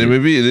change it. And then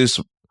maybe it is.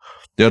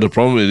 Yeah, the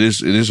problem it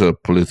is a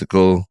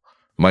political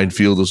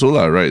minefield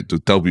also, right? To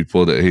tell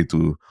people that, hey,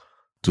 to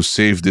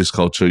save this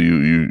culture,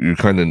 you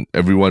kind of,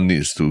 everyone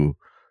needs to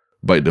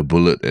bite the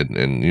bullet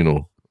and you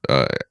know,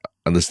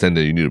 understand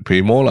that you need to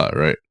pay more,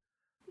 right?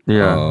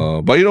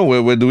 Yeah. But you know,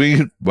 we're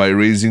doing it by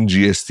raising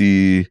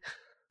GST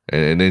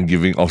and then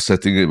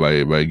offsetting it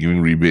by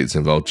giving rebates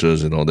and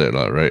vouchers and all that,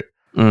 right?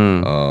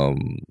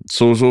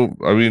 So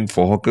I mean,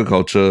 for hawker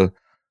culture,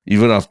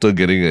 even after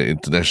getting an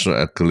international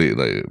accolade,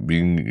 like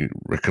being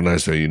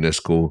recognized by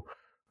UNESCO,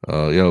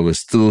 we're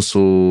still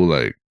so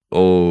like,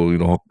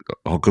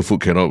 hawker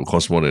food cannot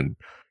cost more than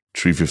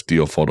 $3.50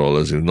 or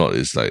 $4. If not,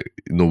 it's like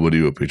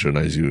nobody will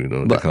patronize you.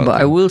 That But kind of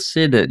thing. I will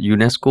say that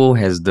UNESCO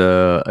has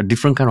a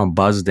different kind of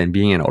buzz than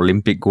being an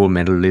Olympic gold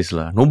medalist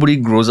lah. Nobody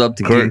grows up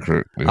thinking,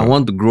 Correct. Yeah. I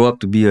want to grow up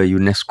to be a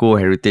UNESCO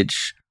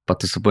heritage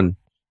participant,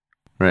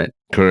 right?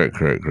 Correct.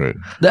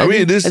 I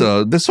mean, it is.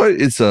 That's why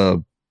it's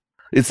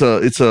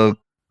a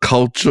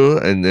culture,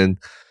 and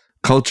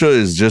culture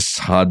is just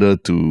harder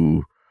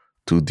to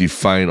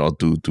define or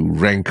to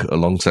rank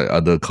alongside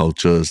other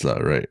cultures,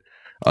 right?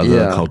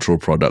 Other cultural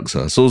products.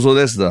 So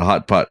that's the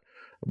hard part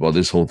about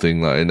this whole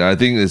thing. And I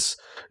think it's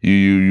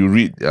you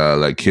read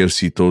like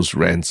KFC Toast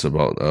rants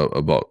about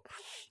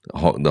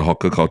the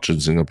hawker culture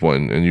in Singapore,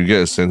 and you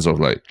get a sense of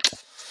like,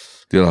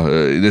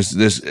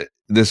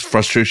 there's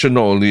frustration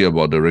not only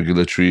about the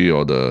regulatory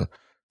or the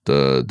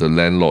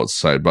landlord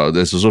side, but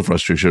there's also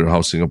frustration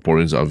how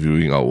Singaporeans are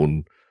viewing our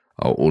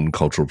own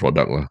cultural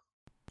product lah.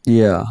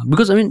 Yeah,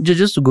 because I mean,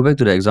 just to go back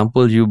to the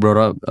example you brought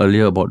up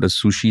earlier about the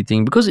sushi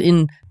thing, because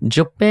in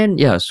Japan,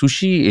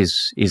 sushi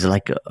is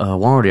like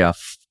one of their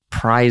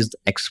prized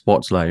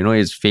exports lah.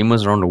 It's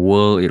famous around the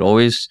world. It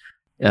always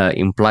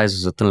implies a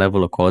certain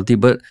level of quality.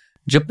 But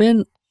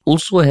Japan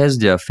also has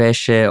their fair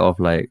share of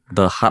like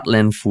the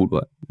heartland food.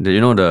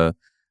 The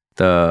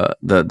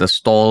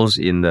stalls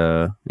in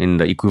the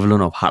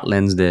equivalent of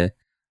heartlands there.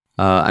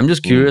 I'm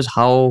just curious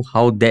how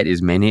that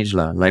is managed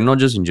lah. Like not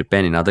just in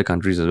Japan, in other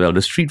countries as well.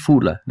 The street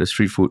food lah,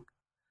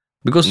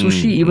 because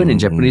sushi even in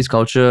Japanese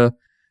culture,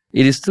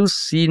 it is still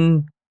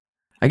seen.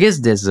 I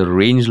guess there's a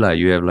range lah.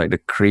 You have like the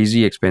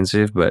crazy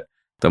expensive, but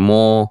the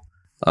more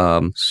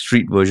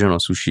street version of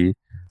sushi.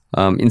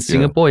 In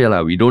Singapore,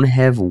 we don't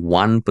have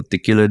one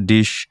particular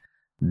dish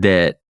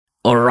that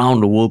around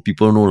the world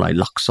people know, like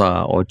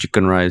laksa or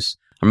chicken rice.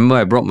 I remember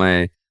I brought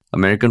my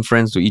American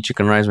friends to eat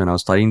chicken rice when I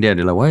was studying there.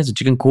 They're like, why is the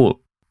chicken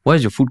cold? Why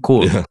is your food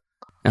cold? Yeah.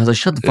 And I was like,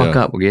 shut the fuck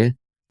up, okay?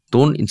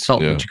 Don't insult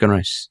the chicken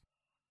rice.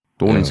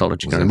 Don't insult the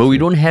chicken rice. But we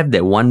don't have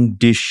that one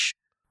dish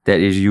that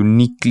is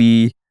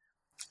uniquely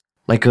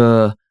like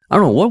I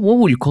don't know, what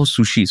would you call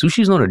sushi? Sushi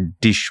is not a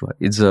dish, right?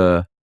 It's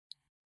a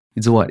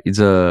what? It's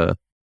a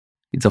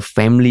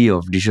family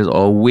of dishes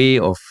or a way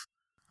of,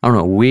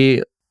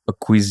 a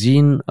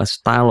cuisine, a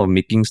style of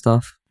making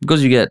stuff.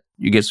 Because you get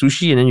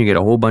sushi and then you get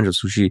a whole bunch of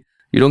sushi.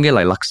 You don't get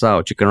like laksa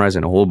or chicken rice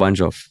and a whole bunch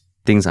of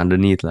things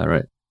underneath,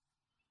 right?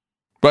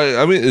 But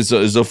I mean, it's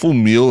a full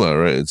meal,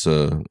 right? It's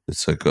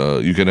like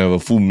you can have a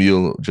full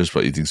meal just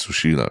by eating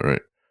sushi,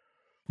 right?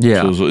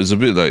 Yeah. So it's a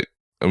bit like,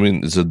 I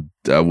mean,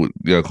 I would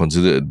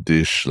consider a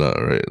dish,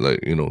 right?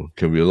 Like,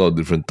 can be a lot of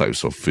different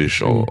types of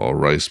fish or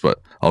rice,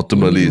 but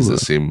ultimately it's the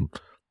same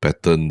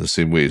pattern, the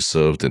same way it's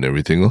served and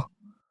everything.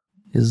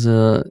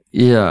 So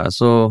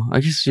I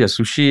guess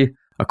sushi,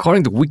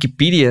 according to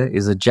Wikipedia,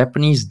 is a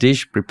Japanese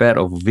dish prepared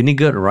of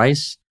vinegared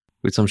rice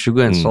with some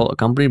sugar and salt,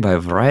 accompanied by a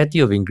variety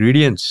of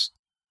ingredients.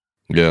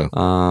 Yeah.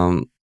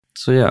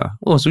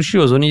 Sushi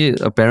was only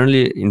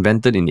apparently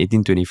invented in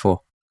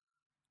 1824.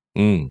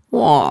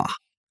 Wow.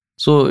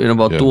 So in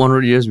about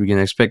 200 years, we can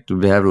expect to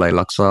have like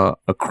laksa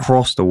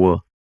across the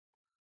world.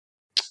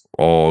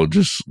 Or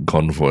just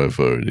gone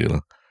forever already,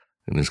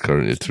 in its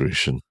current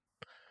iteration.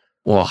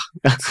 Wow.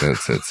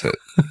 Sad.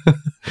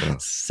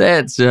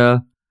 Sad, yeah.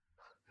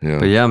 Yeah.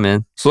 But yeah,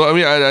 man. So I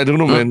mean, I don't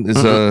know, man. It's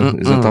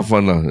a tough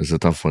one, It's a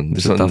tough one.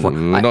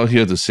 We're not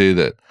here to say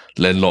that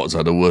landlords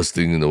are the worst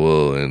thing in the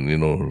world,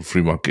 and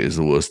free market is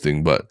the worst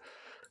thing. But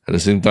at the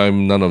same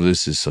time, none of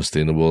this is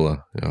sustainable,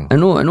 Yeah. I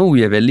know.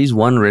 We have at least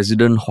one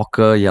resident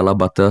hawker, Yala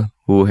Butter,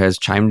 who has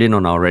chimed in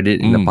on our Reddit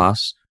in the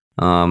past.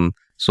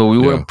 So we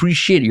would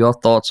appreciate your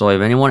thoughts, or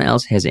if anyone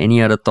else has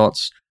any other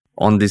thoughts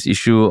on this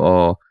issue,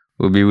 or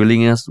will be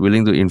willing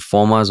to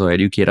inform us or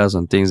educate us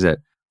on things that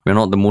we're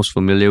not the most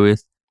familiar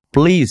with.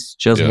 Please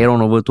just head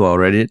on over to our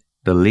Reddit.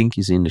 The link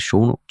is in the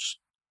show notes.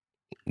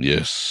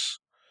 Yes.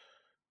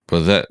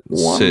 But that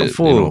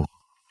wonderful.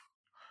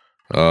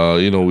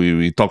 Said,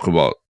 we talk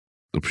about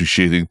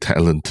appreciating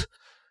talent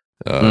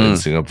in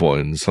Singapore,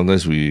 and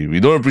sometimes we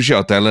don't appreciate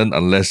our talent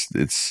unless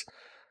it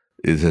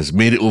has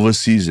made it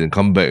overseas and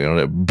come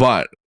back.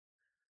 But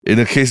in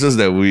the cases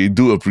that we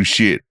do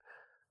appreciate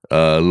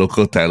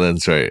local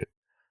talents, right,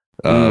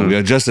 we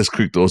are just as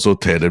quick to also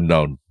tear them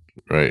down,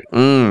 right?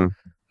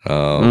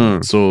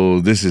 So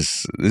this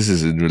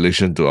is in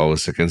relation to our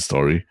second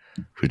story,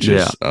 which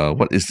is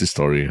what is this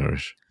story,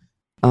 Harsh?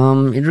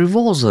 It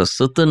revolves a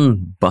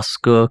certain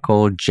busker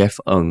called Jeff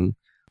Ng,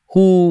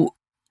 who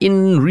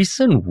in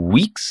recent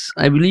weeks,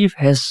 I believe,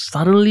 has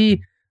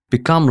suddenly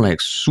become like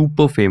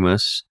super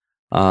famous.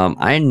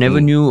 I never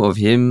knew of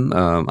him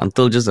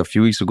until just a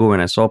few weeks ago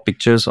when I saw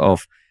pictures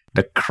of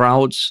the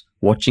crowds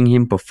watching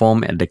him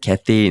perform at the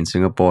Cathay in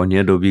Singapore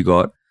near Dhoby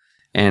Ghaut.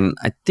 And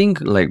I think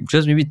like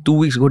just maybe 2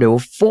 weeks ago, there were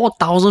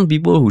 4,000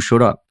 people who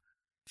showed up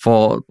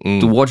to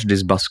watch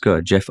this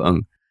busker, Jeff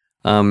Ng.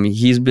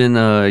 He's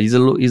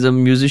a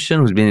musician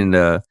who's been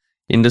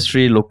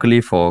industry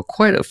locally for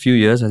quite a few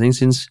years. I think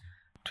since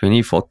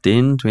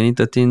 2014,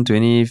 2013,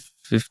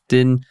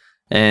 2015.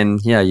 And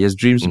yeah, he has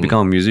dreams to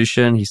become a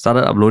musician. He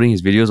started uploading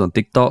his videos on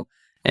TikTok.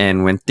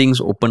 And when things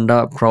opened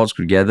up, crowds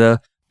could gather,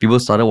 people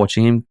started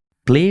watching him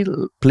play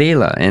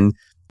lah. And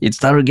it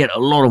started to get a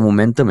lot of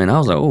momentum. And I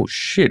was like, oh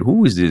shit,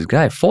 who is this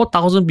guy?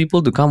 4,000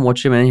 people to come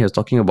watch him. And he was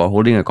talking about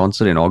holding a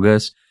concert in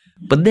August.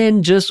 But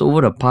then just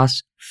over the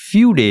past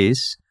few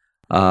days,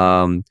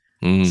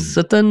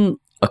 certain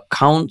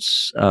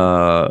accounts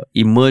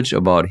emerged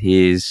about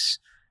his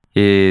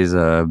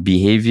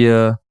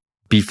behavior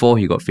before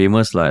he got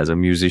famous as a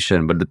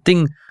musician. But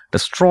the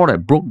straw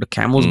that broke the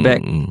camel's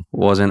back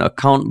was an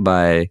account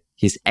by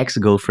his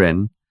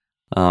ex-girlfriend.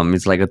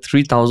 It's like a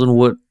 3,000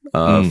 word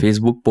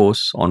Facebook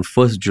post on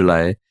 1st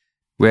July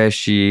where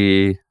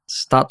she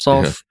starts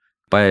off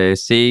by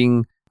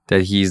saying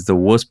that he's the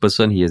worst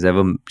person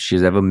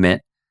she's ever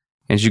met.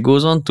 And she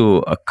goes on to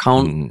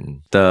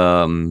account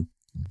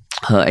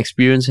her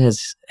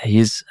experiences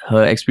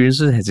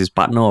as his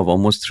partner of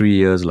almost 3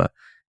 years.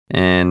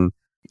 And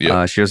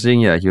she was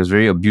saying, he was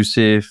very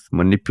abusive,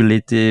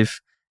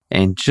 manipulative,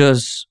 and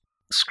just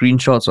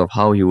screenshots of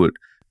how he would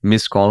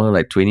miscall her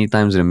like 20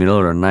 times in the middle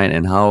of the night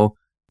and how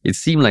it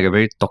seemed like a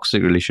very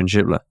toxic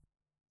relationship.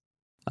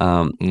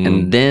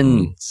 And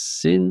then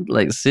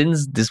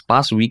since this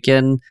past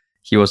weekend,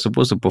 he was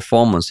supposed to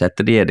perform on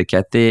Saturday at the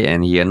Cathay,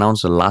 and he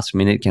announced a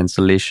last-minute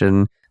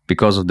cancellation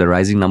because of the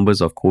rising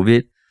numbers of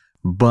COVID.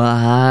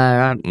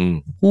 But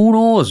who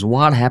knows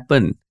what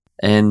happened?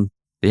 And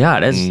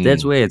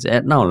that's where it's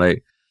at now.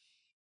 Like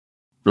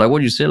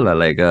what you said,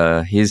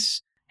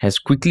 as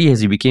quickly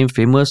as he became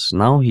famous,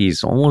 now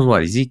he's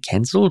almost is he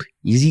cancelled?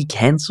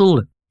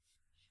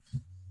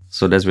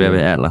 So that's where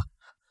we're at.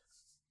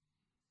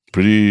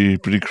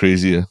 Pretty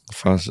crazy.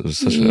 Fast. It was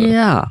such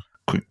a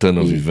quick turn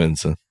of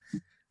events.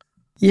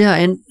 Yeah,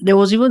 and there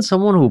was even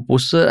someone who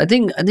posted, I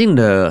think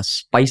the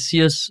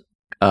spiciest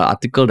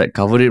article that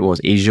covered it was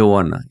Asia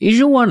One.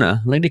 Asia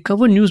One, they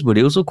cover news, but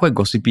they also quite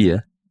gossipy.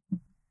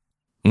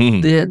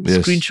 They had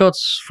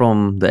screenshots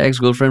from the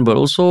ex-girlfriend, but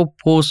also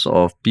posts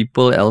of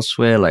people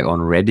elsewhere, like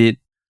on Reddit,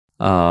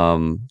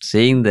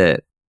 saying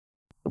that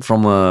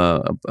from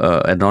a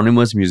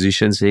anonymous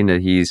musician saying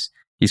that he's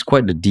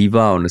quite the diva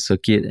on the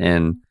circuit,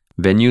 and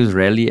venues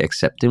rarely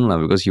accept him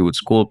because he would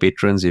scold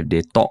patrons if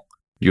they talk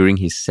during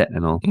his set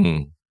and all.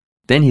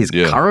 Then his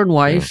current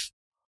wife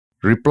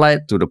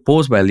replied to the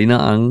post by Lina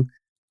Ang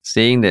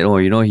saying that,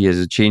 he has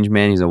a changed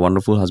man, he's a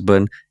wonderful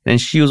husband. And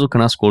she also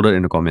kinda scolded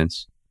in the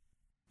comments.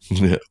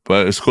 Yeah,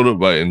 but scolded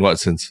by in what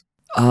sense?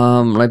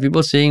 Like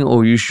people saying,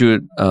 you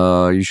should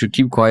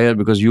keep quiet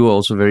because you are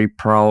also very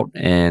proud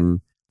and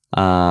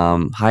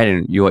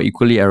and you are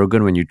equally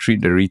arrogant when you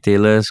treat the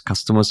retailers,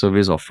 customer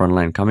service, or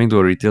frontline. Coming to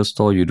a retail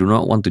store, you do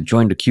not want to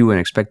join the queue and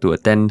expect to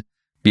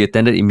be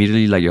attended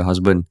immediately like your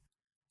husband.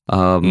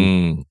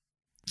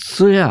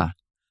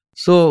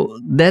 So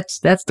that's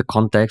the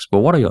context. But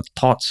what are your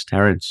thoughts,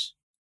 Terence?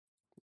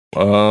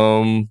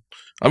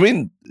 I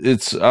mean,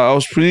 I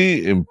was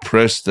pretty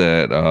impressed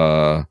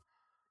that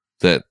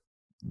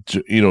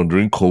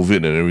during COVID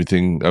and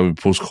everything, I mean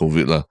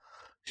post-COVID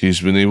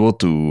he's been able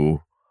to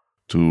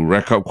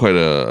rack up quite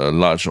a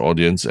large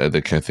audience at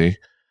the Cathay.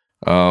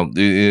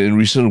 In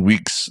recent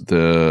weeks,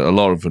 a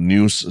lot of the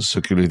news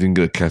circulating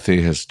the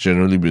Cathay has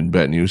generally been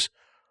bad news.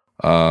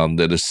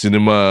 That the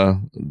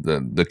cinema,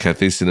 the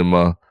Cathay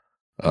cinema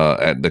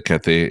at the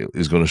Cathay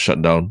is going to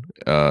shut down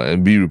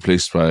and be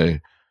replaced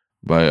by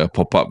a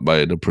pop-up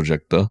by the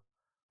projector.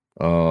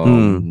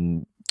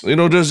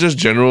 Just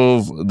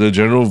the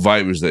general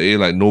vibe is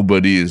that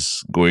nobody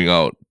is going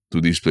out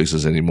to these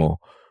places anymore.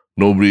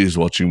 Nobody is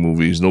watching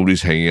movies.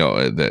 Nobody's hanging out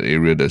at that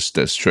area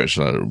that's stretched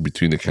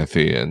between the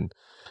Cathay and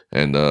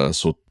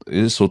is it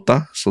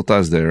Sota? Sota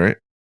is there, right?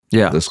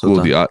 Yeah, the School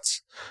of the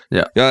Arts.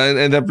 Yeah,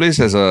 and that place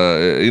has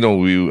I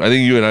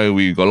think you and I,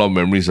 we got a lot of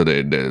memories of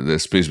that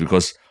space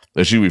because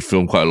actually we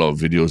filmed quite a lot of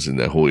videos in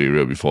that whole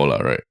area before,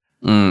 right?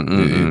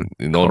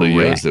 In all the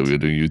years that we were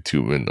doing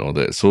YouTube and all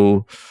that.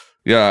 So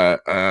yeah,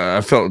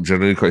 I felt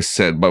generally quite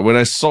sad. But when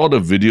I saw the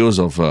videos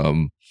of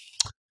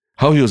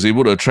how he was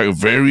able to attract a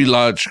very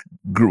large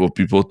group of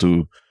people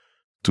to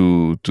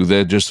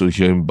there just to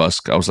hear him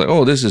busk, I was like,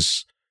 oh, this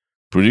is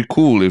pretty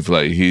cool. If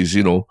he's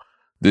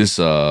this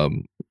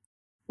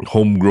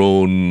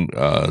homegrown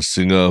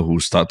singer who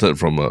started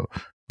from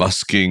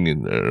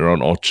busking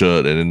around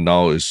Orchard and then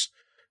now is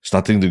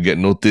starting to get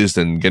noticed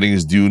and getting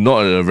his due,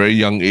 not at a very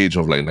young age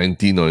of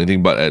 19 or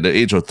anything, but at the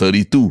age of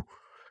 32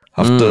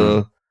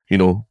 after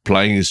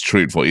plying his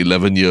trade for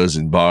 11 years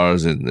in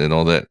bars and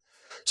all that.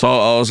 So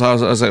I was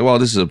like, wow,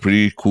 this is a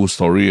pretty cool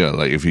story.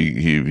 If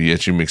he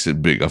actually makes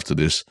it big after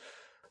this.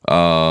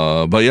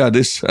 But yeah,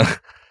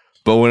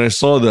 but when I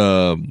saw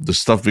the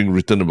stuff being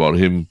written about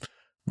him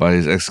by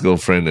his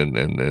ex-girlfriend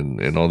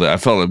and all that, I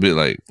felt a bit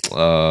like,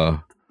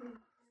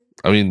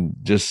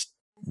 just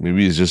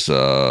maybe it's just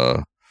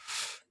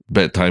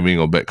bad timing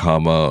or bad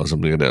karma or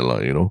something like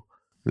that,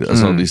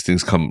 Some of these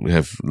things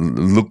have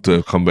looked to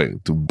have come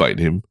back to bite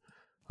him.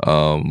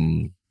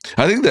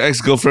 I think the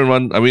ex-girlfriend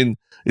one, I mean,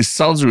 it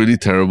sounds really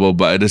terrible,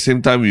 but at the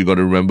same time, you got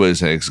to remember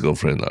it's an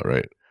ex-girlfriend,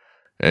 right?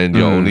 And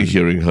you're only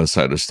hearing her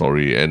side of the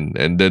story. And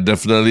there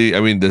definitely, I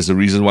mean, there's a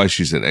reason why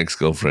she's an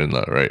ex-girlfriend,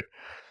 right?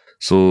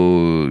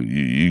 So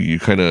you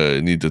kind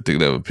of need to take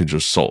that with a pinch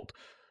of salt.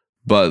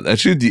 But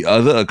actually, the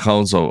other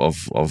accounts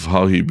of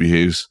how he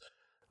behaves,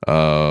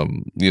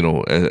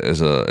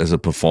 as a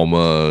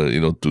performer,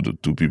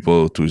 to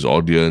people, to his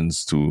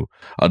audience, to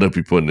other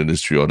people in the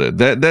industry, all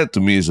that to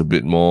me is a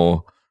bit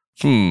more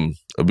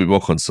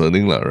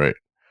concerning, right?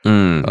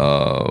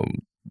 But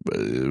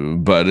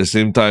at the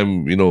same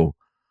time,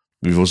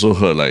 we've also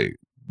heard like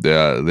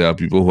there are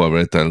people who are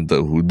very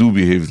talented who do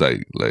behave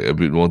like a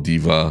bit more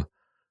diva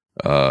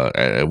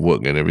at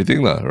work and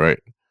everything, right?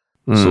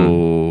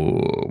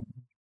 So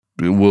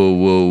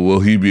will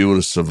he be able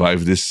to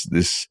survive this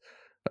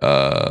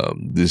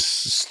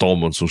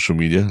storm on social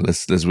media?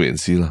 Let's wait and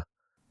see, lah.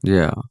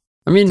 Yeah,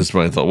 I mean, that's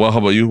my thought. Well, how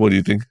about you? What do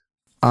you think?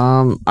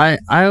 I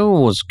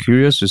was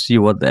curious to see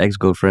what the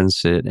ex-girlfriend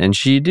said, and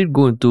she did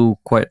go into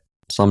quite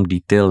some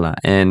detail, lah.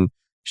 And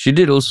she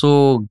did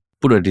also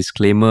put a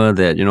disclaimer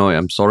that,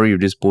 I'm sorry if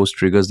this post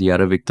triggers the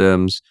other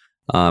victims.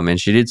 And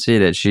she did say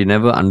that she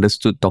never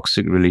understood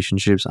toxic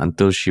relationships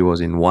until she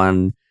was in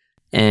one.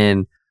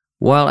 And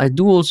while I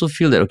do also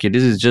feel that, okay,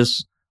 this is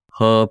just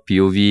her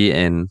POV,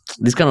 and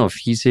this kind of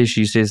he says,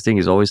 she says thing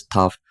is always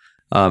tough.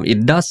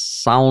 It does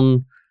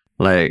sound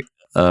like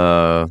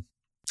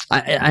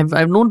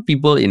I've known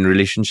people in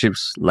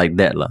relationships like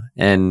that, lah.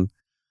 And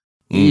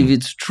if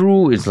it's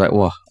true, it's like,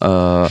 wow,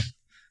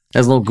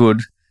 that's not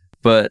good.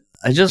 But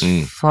I just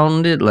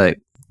found it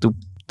like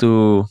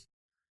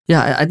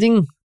I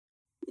think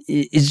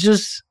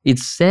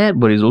it's sad,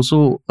 but it's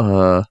also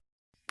I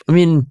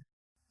mean,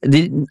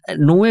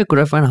 nowhere could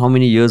I find how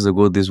many years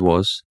ago this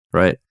was,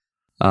 right?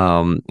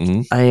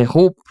 I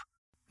hope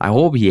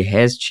he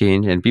has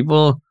changed, and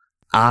people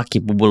are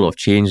capable of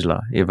change,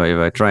 lah. If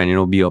I try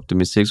and be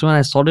optimistic. So when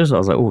I saw this, I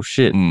was like, oh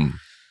shit.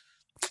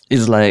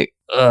 It's like,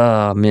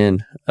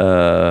 man,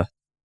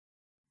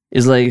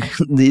 it's like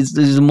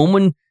there's a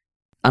moment.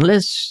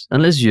 Unless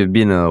you have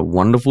been a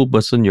wonderful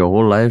person your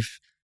whole life,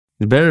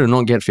 it's better to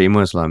not get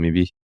famous, lah.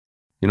 Maybe,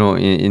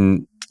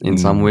 in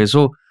some way.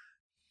 So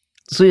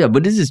yeah.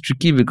 But this is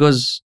tricky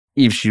because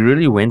if she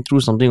really went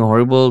through something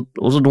horrible,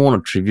 also don't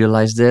want to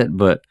trivialize that.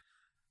 But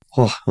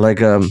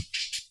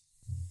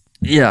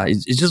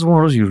it's just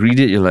one of those, you read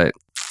it, you're like,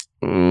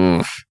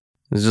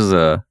 it's just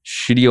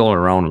shitty all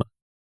around, lah.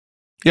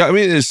 Yeah, I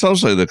mean, it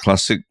sounds like the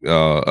classic.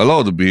 A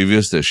lot of the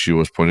behaviors that she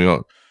was pointing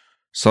out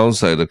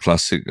sounds like the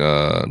classic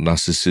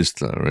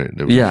narcissist, right?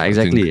 Yeah,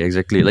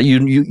 exactly. Like you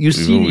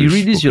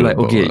read this, you're like,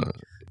 okay,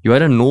 you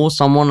either know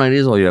someone like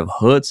this or you have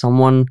heard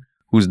someone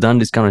who's done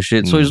this kind of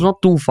shit. So it's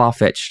not too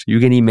far-fetched. You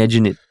can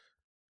imagine it.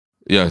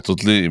 Yeah,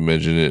 totally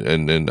imagine it.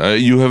 And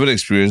you haven't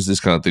experienced this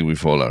kind of thing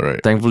before,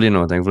 right? Thankfully,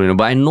 no.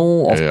 But I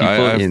know of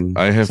people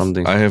I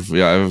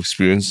have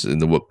experience in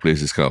the workplace,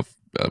 this kind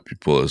of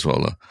people as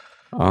well,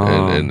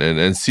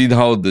 and seen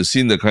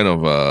the kind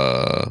of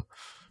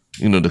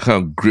the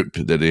kind of grip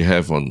that they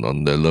have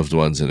on their loved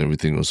ones and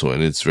everything also,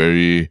 and it's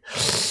very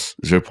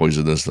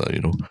poisonous,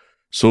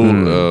 So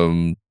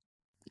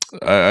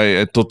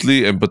I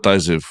totally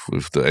empathize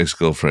with the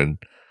ex-girlfriend,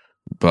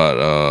 but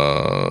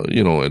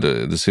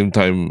at the same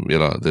time,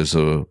 there's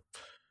a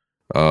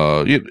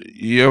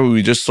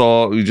we just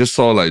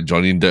saw like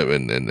Johnny Depp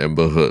and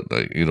Amber Heard,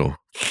 like,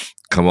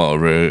 come out a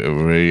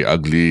very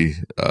ugly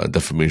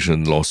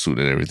defamation lawsuit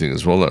and everything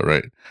as well,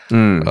 right?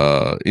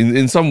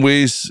 In some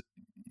ways,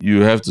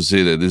 you have to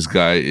say that this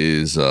guy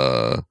is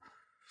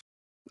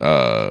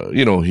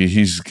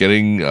he's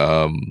getting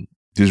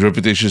his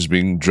reputation is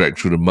being dragged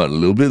through the mud a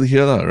little bit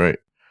here, right?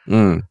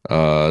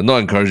 Not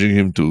encouraging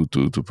him to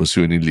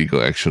pursue any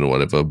legal action or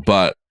whatever,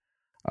 but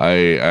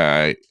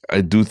I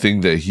do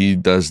think that he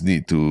does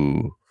need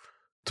to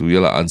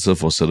answer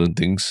for certain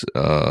things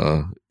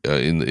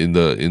in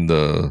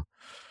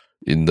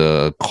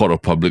the court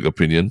of public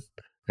opinion.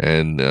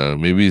 And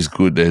maybe it's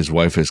good that his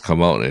wife has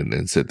come out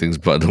and said things,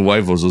 but the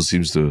wife also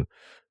seems to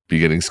be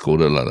getting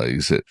scolded, like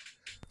you said.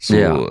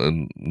 So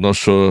I'm not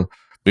sure.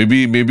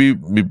 Maybe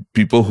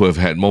people who have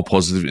had more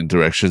positive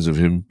interactions with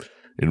him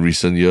in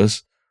recent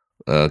years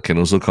can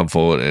also come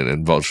forward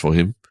and vouch for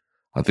him.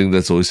 I think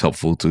that's always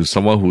helpful to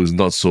someone who is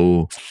not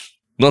so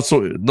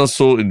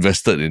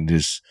invested in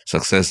his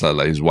success,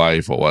 like his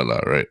wife or what,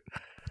 right?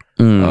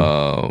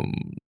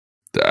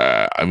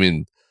 I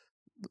mean,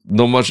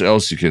 not much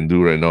else you can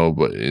do right now,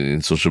 but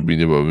in social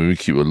media, but maybe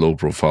keep a low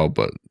profile.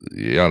 But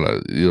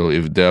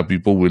if there are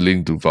people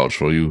willing to vouch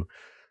for you,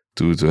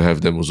 to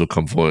have them also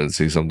come forward and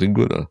say something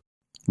good.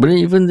 But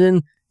even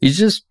then, it's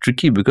just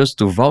tricky because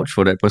to vouch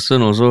for that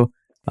person also,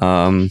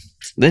 then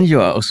you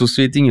are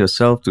associating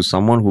yourself to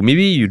someone who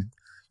maybe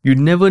you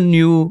never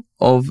knew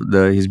of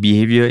his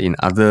behavior in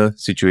other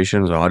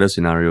situations or other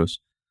scenarios.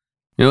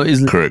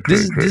 Correct.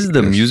 This is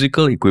the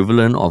musical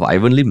equivalent of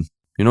Ivan Lim.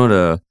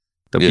 The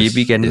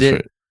PAP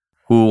candidate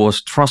who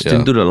was thrust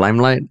into the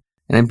limelight, and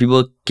then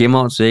people came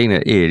out saying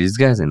that, hey, this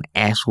guy's an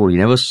asshole. He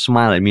never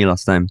smiled at me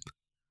last time.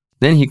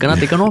 then he cannot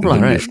taken off lah,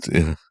 right? Lift,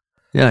 yeah.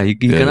 Yeah, he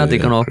cannot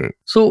taken off. Correct.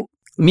 So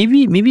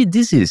maybe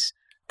this is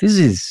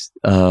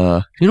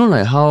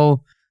like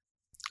how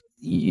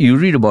you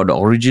read about the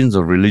origins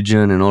of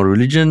religion and all.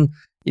 Religion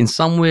in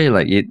some way,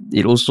 like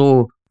it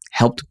also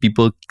helped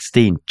people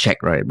stay in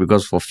check, right?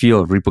 Because for fear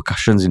of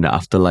repercussions in the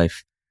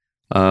afterlife.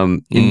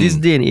 In this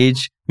day and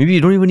age, maybe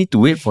you don't even need to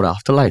wait for the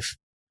afterlife.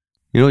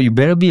 You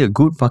better be a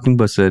good fucking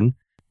person,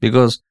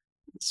 because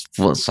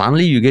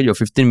suddenly you get your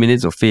 15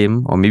 minutes of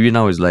fame, or maybe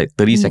now it's like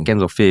 30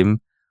 seconds of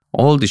fame.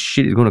 All this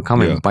shit is going to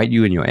come and bite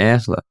you in your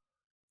ass, lah.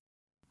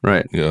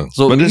 Right? Yeah.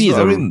 So but maybe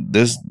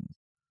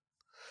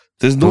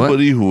there's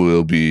nobody who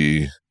will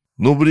be.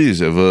 Nobody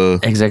is ever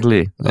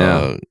exactly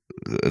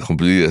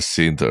completely a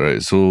saint,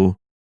 right? So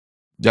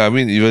yeah, I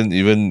mean,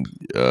 even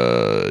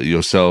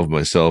yourself,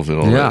 myself, and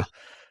all that.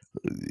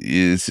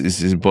 It's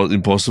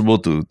impossible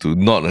to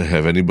not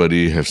have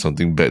anybody have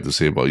something bad to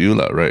say about you,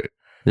 lah, right?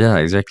 Yeah,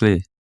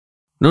 exactly.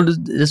 No,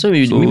 that's why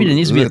maybe there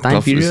needs to be a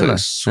time period, lah.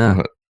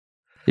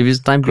 If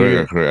it's time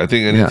period, correct. I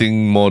think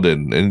anything more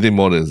than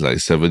like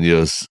 7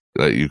 years,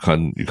 like you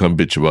can't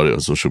bitch about it on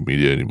social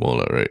media anymore,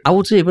 lah, right? I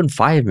would say even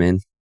 5,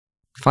 man.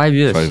 5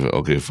 years.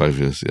 5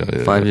 years.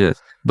 Yeah. 5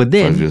 years. But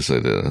then 5 years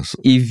like that.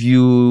 So.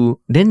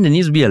 Then there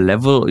needs to be a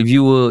level. If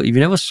you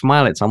never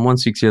smile at someone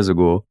 6 years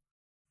ago,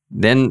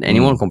 then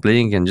anyone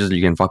complaining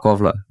you can fuck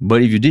off, lah.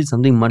 But if you did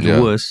something much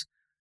worse,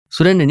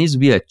 so then there needs to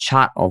be a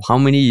chart of how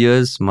many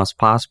years must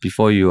pass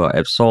before you are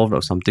absolved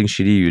of something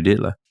shitty you did,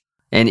 lah.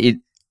 And it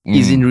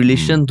is in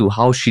relation to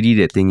how shitty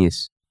that thing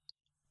is.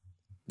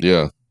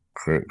 Yeah,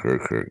 correct.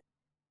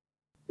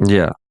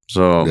 Yeah,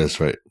 so that's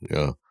right.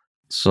 Yeah.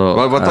 So,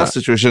 but that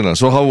situation,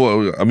 so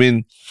how? I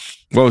mean,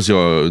 what was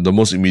the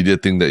most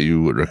immediate thing that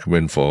you would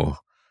recommend for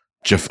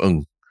Jeff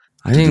Ng?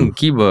 I think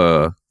keep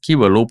a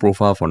low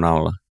profile for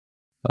now, lah.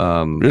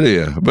 Really,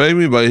 yeah. But I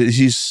mean,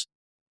 he's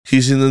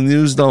in the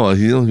news now.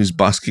 He's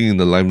basking in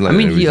the limelight. I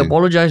mean, he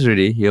apologized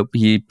already.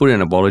 He put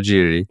an apology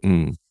already.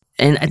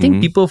 And I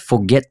think people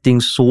forget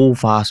things so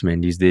fast,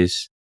 man, these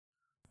days.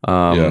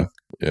 Yeah.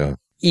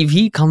 If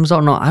he comes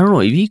out now, I don't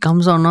know. If he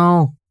comes out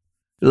now,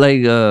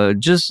 like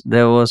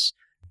there was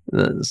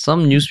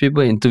some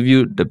newspaper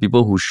interviewed the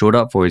people who showed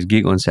up for his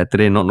gig on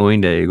Saturday, not knowing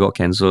that it got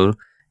cancelled,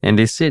 and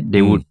they said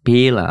they would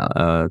pay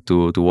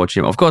to watch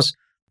him. Of course,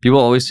 people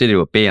always say they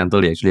will pay until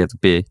they actually have to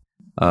pay.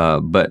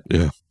 But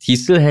he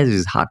still has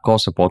his hardcore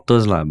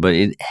supporters, lah. But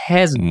it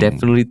has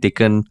definitely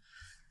taken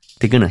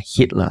a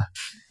hit, lah.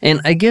 And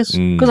I guess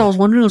because I was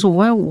wondering also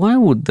why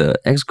would the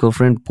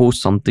ex-girlfriend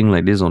post something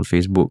like this on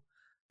Facebook?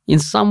 In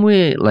some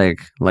way,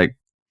 like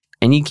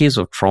any case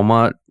of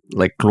trauma,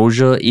 like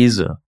closure is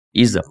a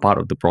part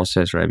of the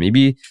process, right?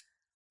 Maybe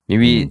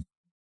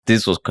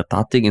this was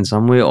cathartic in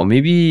some way, or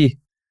maybe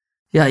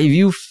if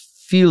you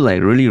feel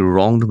like really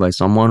wronged by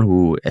someone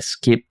who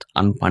escaped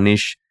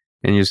unpunished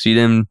and you see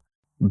them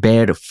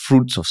bear the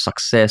fruits of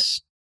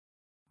success,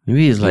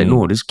 maybe it's like,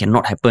 no, this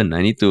cannot happen.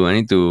 I need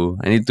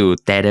to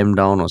tear them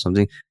down or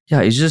something.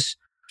 Yeah, it's just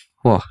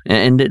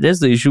and that's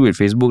the issue with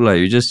Facebook, like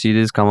you just see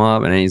this come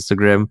up and then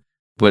Instagram,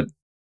 but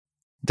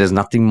there's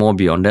nothing more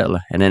beyond that, lah.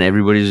 And then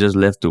everybody's just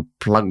left to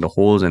plug the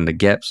holes and the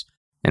gaps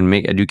and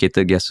make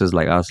educated guesses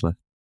like us, lah.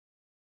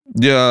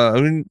 Yeah, I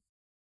mean,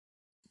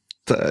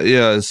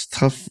 it's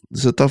tough.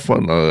 It's a tough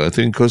one, I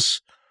think,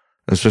 because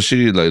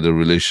especially like the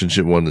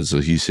relationship one is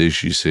a he say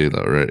she say,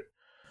 lah, right?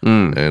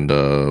 And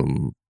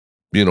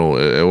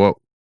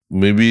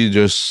maybe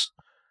just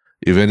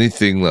if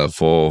anything, lah,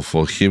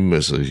 for him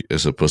as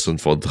a person,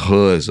 for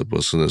her as a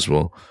person as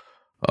well,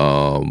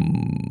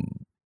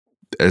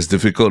 as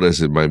difficult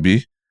as it might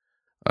be,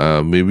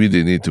 maybe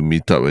they need to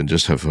meet up and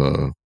just have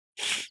a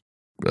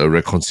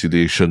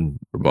reconciliation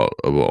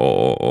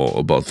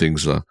about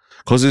things, lah.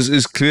 Because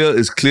it's clear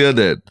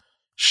that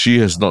she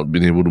has not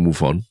been able to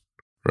move on,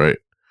 right?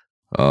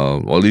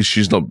 Or at least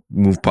she's not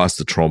moved past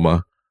the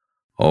trauma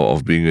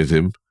of being with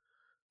him.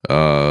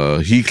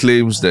 He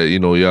claims that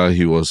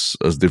he was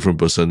a different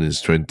person in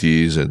his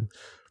 20s and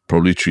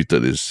probably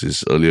treated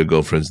his earlier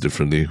girlfriends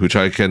differently, which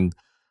I can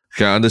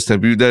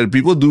understand.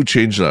 People do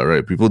change, lah,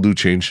 right? People do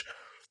change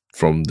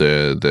from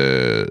their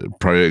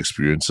prior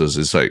experiences.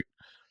 It's like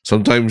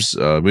sometimes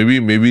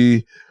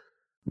maybe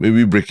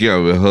breaking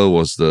up with her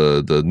was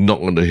the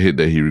knock on the head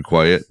that he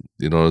required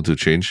in order to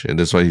change, and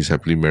that's why he's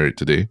happily married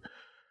today.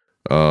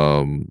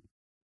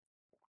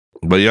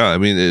 But yeah, I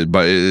mean,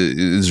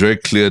 it's very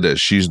clear that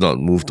she's not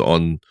moved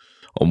on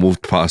or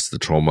moved past the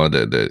trauma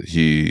that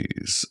he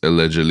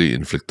allegedly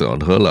inflicted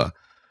on her, lah.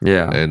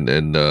 Yeah, and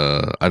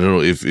I don't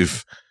know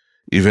if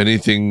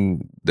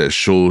anything that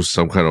shows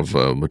some kind of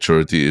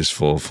maturity is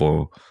for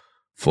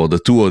the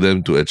two of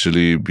them to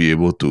actually be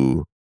able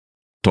to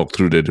talk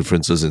through their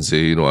differences and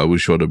say, I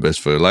wish you all the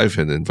best for your life,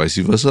 and then vice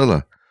versa,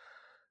 lah.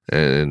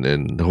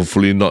 And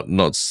hopefully not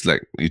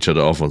slack each other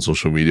off on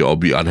social media or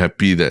be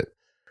unhappy that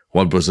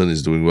one person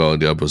is doing well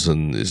and the other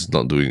person is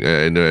not doing,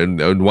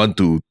 and want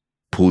to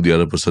pull the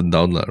other person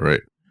down, lah,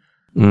 right?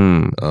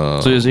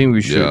 So you're saying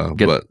we should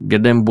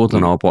get them both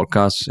on our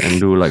podcast and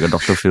do like a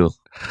Dr. Phil?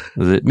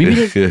 Is it?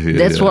 Maybe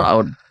that's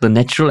what the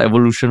natural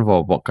evolution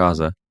for a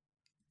podcast.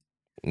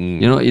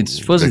 It's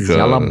first like it's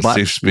Yalla Butt.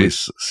 Safe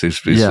space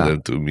for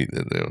them to meet.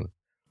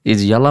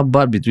 It's Yalla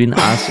Butt between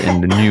us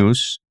and the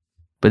news.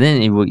 But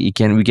then we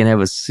can have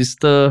a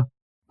sister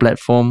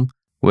platform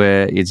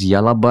where it's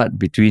Yalla Butt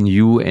between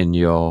you and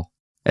your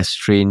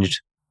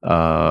estranged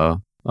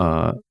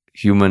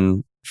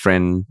human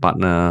friend,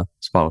 partner,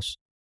 spouse.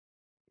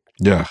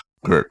 Yeah,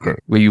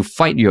 correct. Where you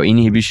fight your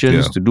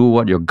inhibitions to do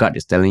what your gut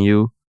is telling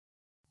you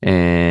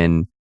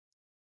and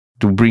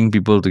to bring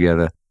people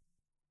together.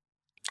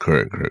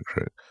 Correct.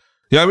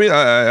 Yeah, I mean,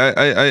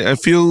 I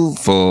feel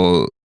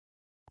for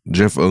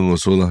Jeff Ng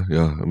also lah.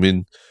 Yeah, I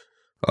mean,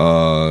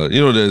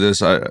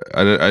 there's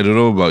I don't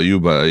know about you,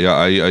 but yeah,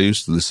 I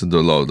used to listen to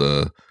a lot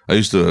of I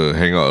used to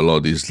hang out a lot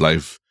of these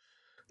live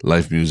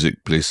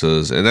music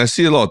places, and I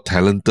see a lot of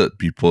talented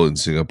people in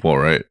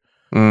Singapore, right?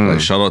 Like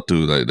shout out to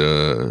like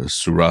the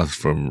Surath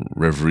from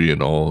Reverie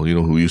and all,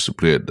 who used to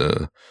play at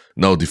the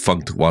now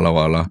defunct Wala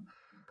Wala.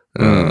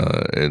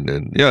 And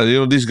then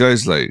these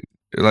guys like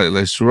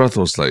Surath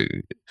was like,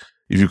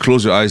 if you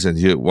close your eyes and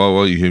hear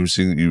while you hear him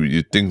sing,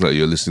 you think like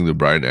you're listening to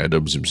Bryan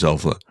Adams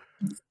himself.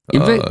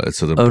 In fact, at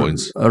certain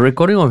points. A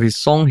recording of his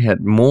song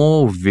had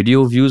more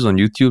video views on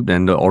YouTube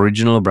than the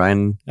original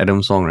Bryan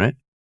Adams song, right?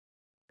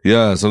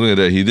 Yeah, something like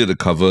that. He did a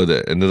cover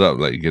that ended up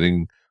like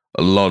getting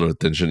a lot of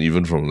attention,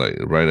 even from like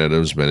Bryan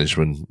Adams'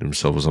 management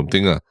himself or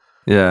something.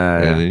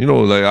 Yeah. And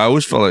like I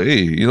always felt like,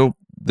 hey,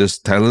 there's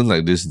talent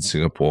like this in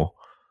Singapore.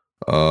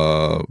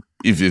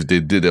 If they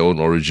did their own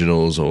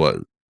originals or what,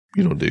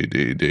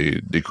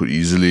 they could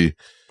easily,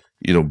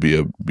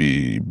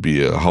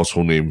 be a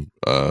household name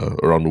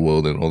around the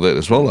world and all that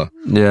as well.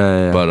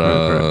 Yeah. But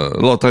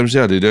a lot of times,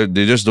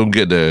 they just don't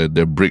get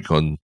their break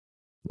on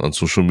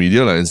social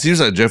media. And it seems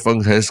like Jeff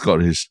Ng has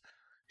got his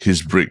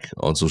break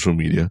on social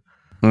media.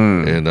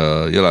 And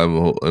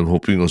I'm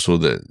hoping also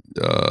that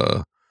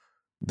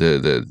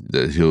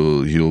that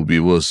he'll be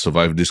able to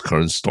survive this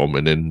current storm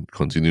and then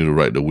continue to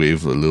ride the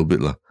wave a little bit.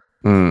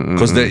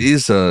 Because there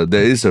is a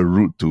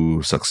route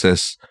to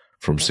success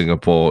from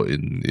Singapore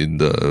in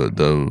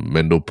the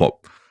Mando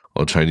pop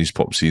or Chinese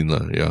pop scene.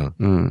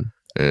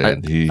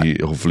 And he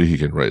hopefully he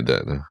can ride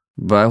that.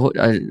 But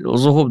I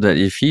also hope that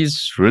if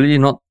he's really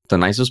not the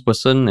nicest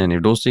person and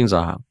if those things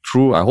are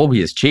true, I hope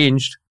he has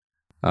changed.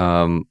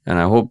 And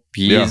I hope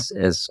he is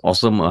as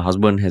awesome a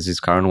husband as his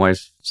current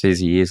wife says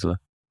he is.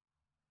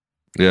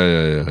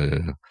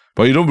 Yeah.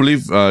 But you don't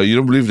believe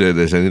that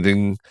there's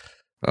anything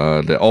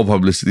that all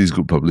publicity is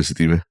good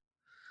publicity, man.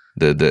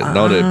 That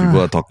now that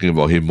people are talking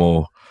about him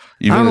more,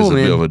 even as a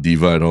bit of a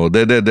diva and all,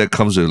 that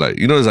comes with like,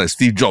 it's like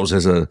Steve Jobs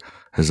has a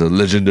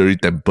legendary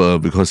temper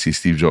because he's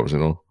Steve Jobs,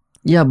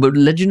 Yeah, but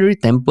legendary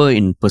temper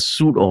in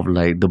pursuit of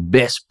like the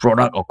best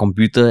product or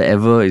computer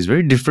ever is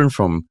very different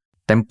from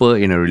temper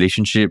in a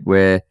relationship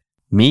where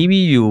maybe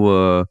you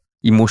were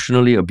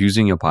emotionally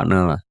abusing your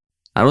partner.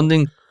 I don't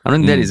think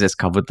that is as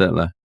coveted.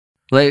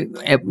 Like,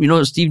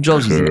 Steve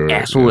Jobs is an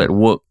asshole at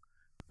work,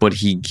 but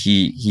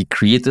he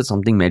created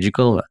something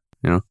magical.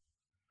 Yeah,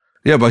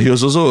 but he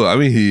was also,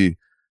 he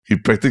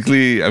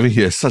practically,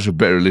 he has such a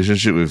bad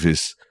relationship with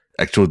his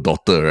actual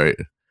daughter, right?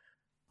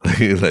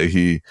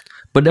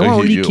 But that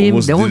one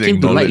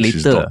came to light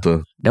later.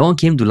 That one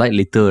came to light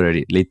later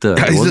already. Later.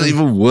 It's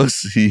even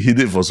worse. He hid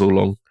it for so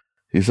long.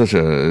 He's such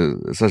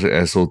an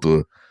asshole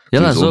to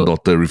his own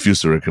daughter,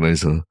 refused to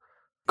recognize her.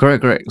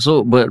 Correct.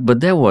 So,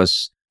 but that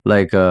was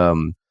like,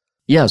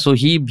 so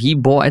he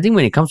bought, I think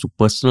when it comes to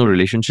personal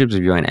relationships,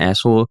 if you're an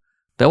asshole,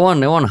 that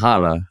one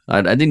hard.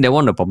 I think that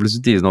one, the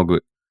publicity is not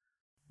good.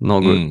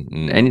 Not good.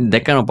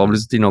 That kind of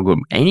publicity, not good.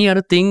 Any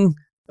other thing,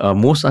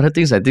 most other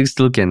things, I think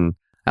still can,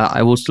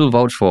 I will still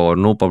vouch for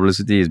no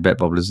publicity is bad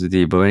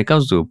publicity. But when it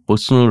comes to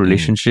personal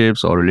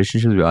relationships or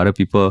relationships with other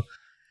people,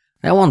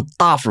 that one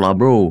tough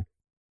bro.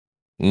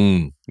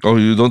 Oh,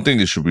 you don't think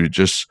it should be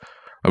just,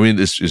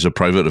 it's a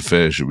private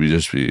affair. It should be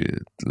just be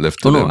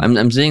left to them? No,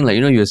 I'm saying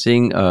you're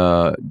saying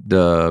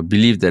the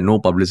belief that no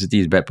publicity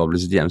is bad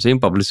publicity. I'm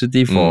saying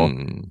publicity for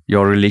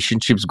your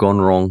relationships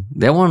gone wrong.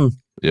 That one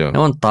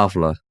tough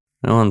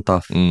That one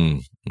tough.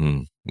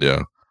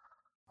 Yeah.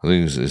 I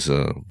think it's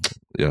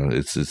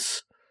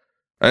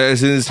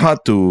hard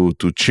to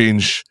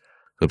change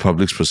the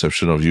public's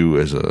perception of you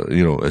as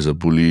a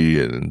bully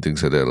and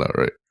things like that,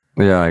 right?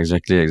 Yeah,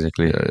 exactly.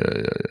 Yeah.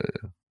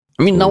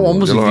 Now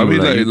almost.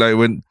 Like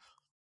when.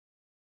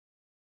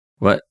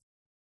 What?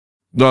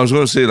 No, I was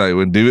going to say like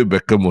when David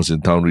Beckham was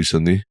in town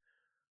recently.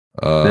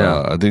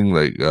 I think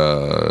like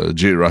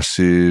Jade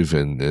Rasif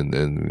and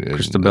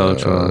Christabel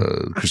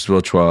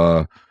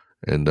Chua,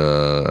 and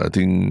I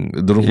think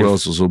I don't know who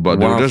else also, but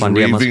they were just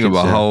raving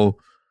about how.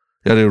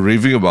 Yeah, they were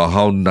raving about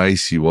how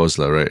nice he was,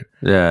 right?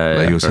 Yeah,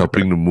 like he was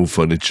helping to move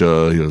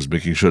furniture. He was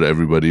making sure that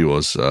everybody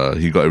was.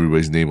 He got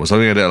everybody's name or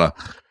something like that,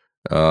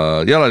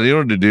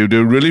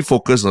 they really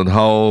focused on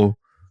how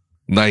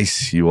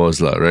nice he was,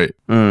 right?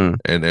 And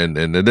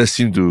that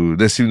seemed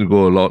to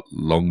go a lot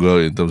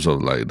longer in terms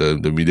of like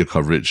the media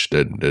coverage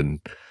than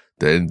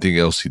anything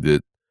else he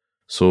did.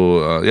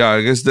 So yeah, I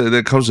guess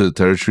that comes with the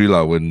territory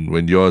lah.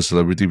 When you're a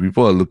celebrity,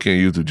 people are looking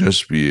at you to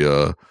just be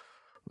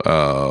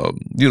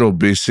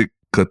basic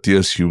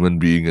courteous human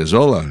being as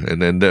well lah.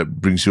 And then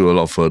that brings you a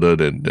lot further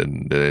than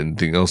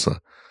anything else lah.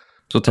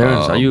 So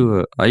Terence, are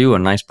you a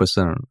nice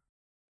person?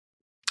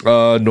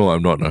 No,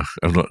 I'm not.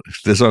 I'm not.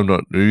 That's why I'm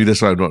not. Maybe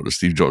that's why I'm not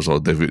Steve Jobs or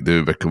David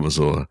Beckham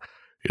also.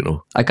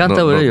 I can't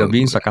tell whether you're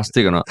being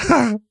sarcastic or not.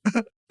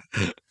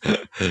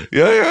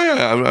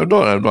 Yeah. I'm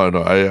not.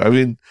 I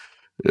mean,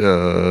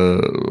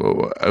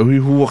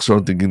 who walks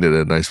around thinking that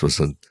they're a nice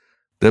person?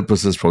 That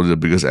person's probably the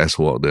biggest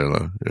asshole out there,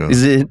 lah. Yeah.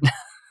 Is it?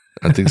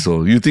 I think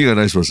so. You think you're a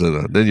nice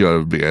person, then you're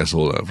a big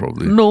asshole,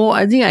 probably. No,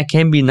 I think I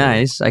can be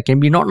nice. I can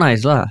be not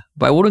nice, lah.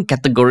 But I wouldn't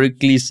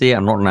categorically say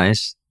I'm not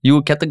nice. You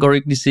would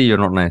categorically say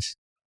you're not nice.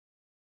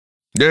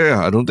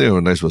 Yeah. I don't think I'm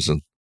a nice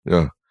person.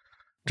 Yeah.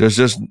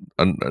 Just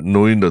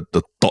knowing the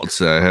thoughts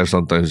that I have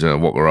sometimes when I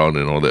walk around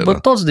and all that.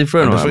 But thoughts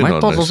different, right? My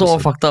thoughts also all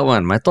fucked up,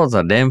 one. My thoughts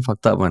are damn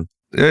fucked up, one.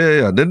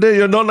 Yeah. Then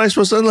you're not a nice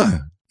person, lah.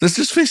 Let's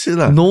just face it,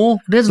 lah. No,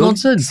 that's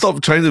nonsense.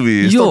 Stop trying to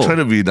be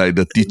like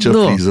the teacher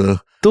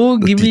pleaser. Don't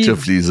give me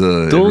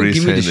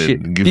the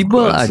shit.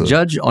 People are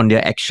judged on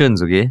their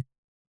actions, okay?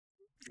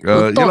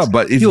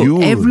 But if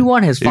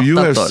everyone has fucked up thoughts.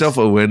 If you have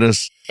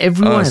self-awareness,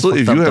 everyone has so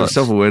if you have thoughts.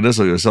 self-awareness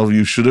of yourself,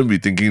 you shouldn't be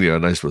thinking you're a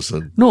nice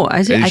person. No,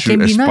 I say I can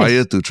be nice. You should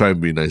aspire to try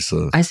and be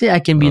nicer. I say I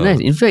can be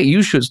nice. In fact,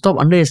 you should stop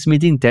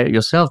underestimating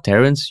yourself,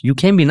 Terence. You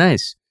can be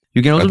nice.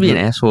 You can also be an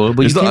asshole,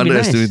 but you can be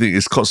nice. It's not underestimating.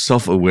 It's called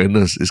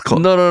self-awareness. It's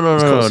called no.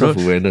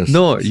 self-awareness.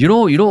 No, you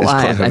know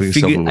why I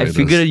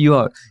figured you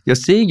out. You're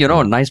saying you're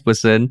not a nice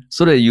person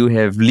so that you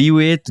have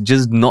leeway to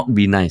just not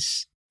be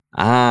nice.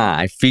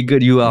 I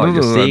figured you out.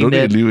 You're saying I don't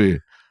need leeway.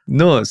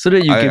 No, so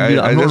that you can be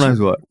like, I'm not nice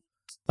what?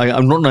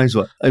 I'm not nice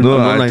what?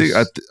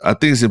 I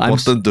think it's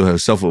important to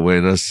have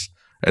self-awareness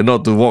and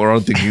not to walk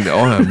around thinking that,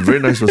 I'm a very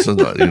nice person,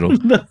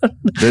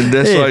 Then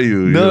that's why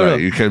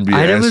you can be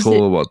an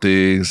asshole about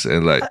things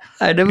and like.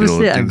 I never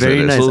say I'm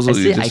very nice. So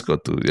you just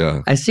got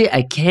to, I say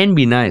I can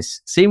be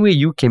nice. Same way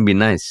you can be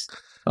nice.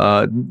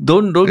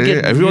 Don't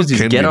get everyone this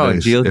can get be out nice.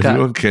 of jail card.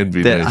 Everyone can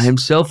be that nice. I'm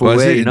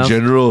self-aware enough in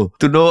general,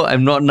 to know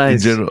I'm not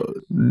nice. In general,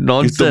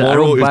 nonsense.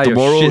 If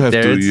tomorrow you have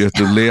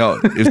to lay out.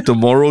 If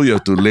tomorrow you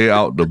have to lay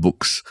out the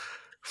books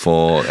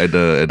at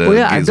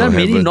the I've done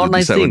many not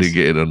nice things. Whether you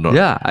get it or not.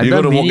 Yeah,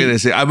 you're gonna walk in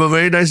and say, "I'm a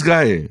very nice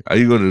guy." Are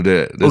you gonna do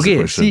that? That's the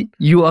question. See,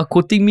 you are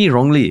quoting me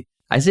wrongly.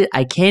 I said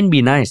I can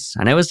be nice.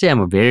 I never say I'm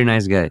a very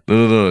nice guy.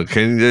 No.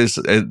 Can you just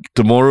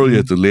tomorrow you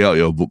have to lay out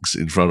your books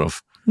in front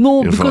of.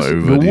 No, because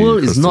the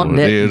world is not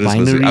that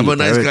binary. Say, I'm a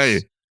nice guy.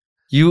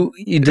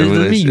 It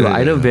doesn't mean you're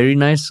either very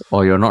nice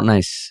or you're not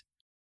nice.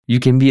 You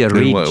can be a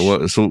range.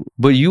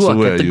 But you are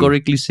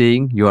categorically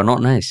saying you are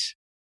not nice.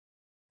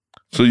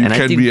 So you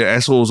can be an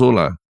asshole also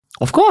lah.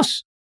 Of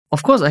course,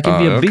 I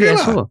can be a big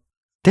asshole.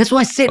 That's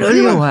what I said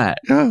earlier. What?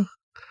 Yeah.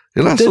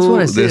 That's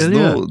what I said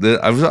earlier.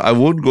 I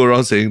won't go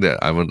around saying that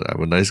I'm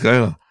a nice guy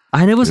lah.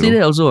 I never say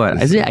that also.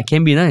 I say I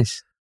can be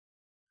nice.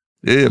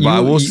 Yeah, but I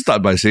won't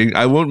start by saying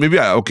I won't. Maybe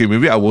I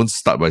won't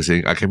start by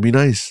saying I can be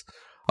nice.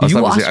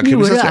 You asked me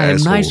whether I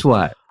am nice.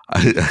 What?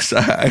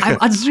 I'm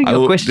answering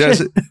your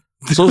question.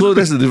 So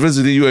that's the difference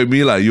between you and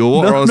me. Like you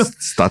walk around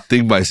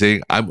starting by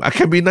saying I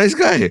can be a nice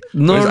guy.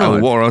 I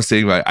will walk around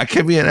saying like I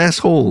can be an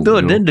asshole. No,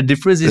 then the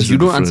difference is you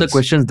don't answer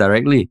questions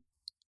directly.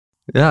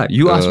 Yeah,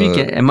 you ask me,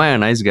 am I a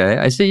nice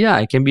guy? I say yeah,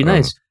 I can be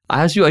nice.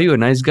 I ask you, are you a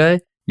nice guy?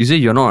 You say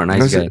you're not a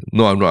nice guy.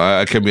 No, I'm not.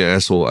 I can be an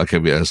asshole.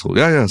 Yeah. So,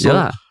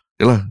 yeah.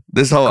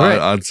 That's how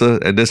I answer,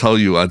 and that's how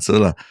you answer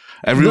lah.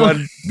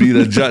 Everyone be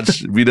the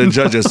judge. Be the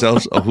judge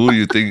yourselves of who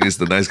you think is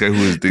the nice guy, who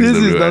you think is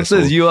the real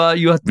asshole. You are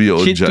be your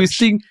own judge.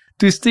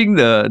 Twisting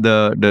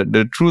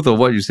the truth of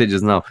what you said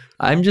just now.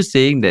 I'm just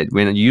saying that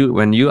when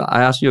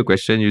I asked you a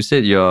question, you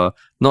said you're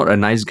not a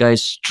nice guy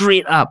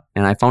straight up,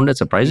 and I found that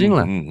surprising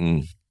lah.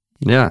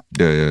 Yeah.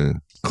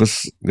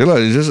 Because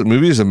it's just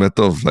maybe it's a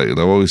matter of like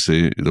what we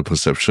say, the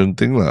perception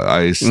thing lah.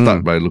 I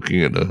start by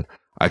looking at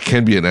I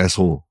can be an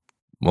asshole.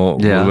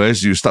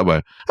 Whereas you start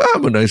by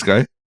I'm a nice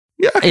guy.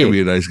 Yeah, I can be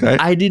a nice guy.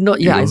 I did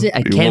not. I said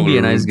I can be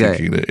a nice guy.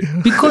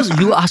 Because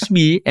you asked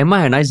me, am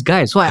I a nice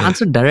guy? So I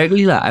answered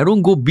directly. I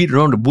don't go beat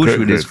around the bush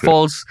with this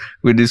false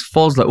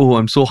like, oh,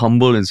 I'm so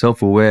humble and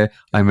self-aware.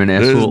 I'm an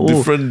asshole.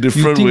 Different you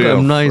think way I'm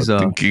of nice,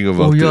 thinking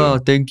about it. Oh, yeah,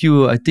 thank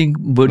you. I think,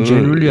 but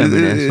generally I'm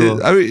an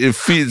asshole. I mean, it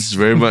feeds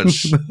very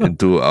much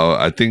into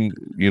I think,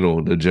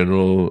 the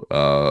general,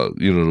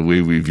 the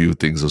way we view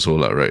things also,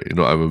 right?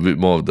 I'm a bit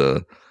more of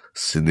the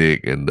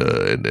cynic and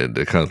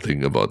the kind of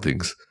thing about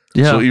things.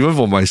 Yeah. So even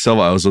for myself,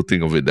 I also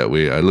think of it that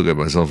way. I look at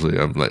myself,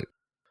 I'm like,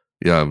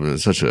 I'm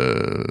such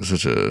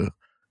a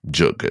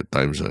jerk at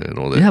times and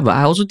all that. Yeah, but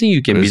I also think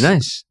you can be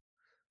nice.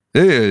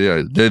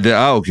 Yeah. There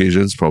are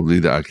occasions probably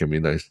that I can be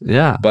nice.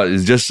 Yeah. But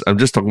I'm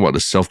just talking about the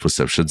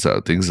self-perception side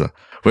of things.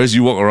 Whereas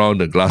you walk around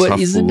the glass half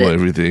full and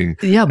everything.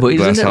 Yeah, but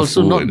isn't that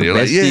also not the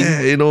best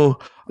thing?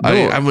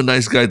 I'm a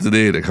nice guy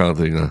today, that kind of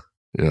thing.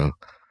 Yeah.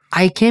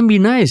 I can be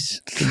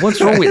nice. What's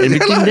wrong with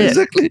admitting that?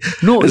 Exactly.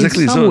 No,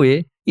 exactly. in some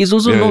way, it's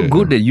also not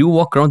good that you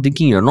walk around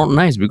thinking you're not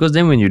nice, because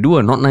then when you do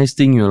a not nice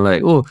thing, you're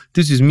like, oh,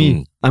 this is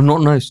me. I'm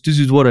not nice. This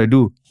is what I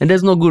do. And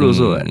that's not good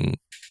also. Right?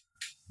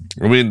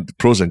 I mean,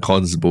 pros and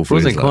cons both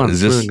Pros ways. and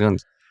cons. It's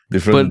just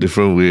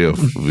different way of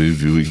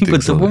viewing things.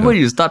 But the moment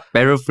you start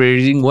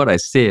paraphrasing what I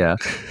say,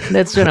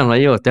 that's when I'm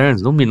like, yo,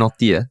 Terence, don't be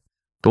naughty.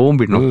 Don't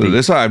be naughty.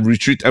 That's why I'm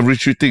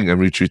retreating.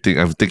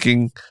 I'm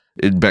taking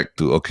it back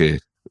to, okay,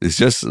 it's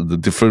just the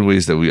different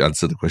ways that we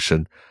answer the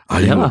question.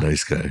 Are you a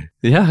nice guy?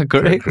 Yeah,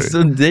 correct.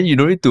 So then you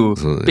don't need to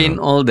paint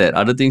all that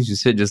other things you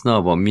said just now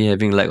about me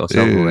having lack of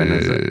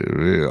self-awareness.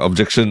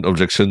 Objection,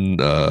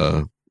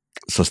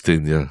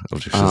 sustained,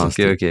 objection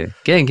sustained. Okay.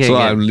 So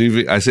I'm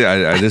leaving. I say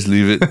I just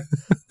leave it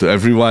to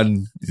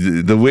everyone.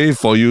 The way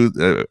for you,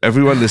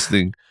 everyone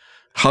listening,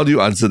 how do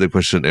you answer the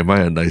question, am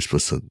I a nice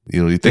person?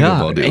 You think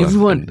about it.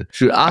 Everyone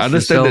should ask. I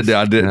understand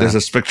that there's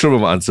a spectrum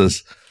of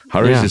answers.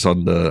 Harish is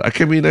on the I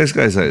can be nice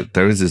guy side.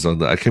 Terence is on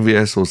the I can be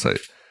asshole side.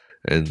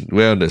 And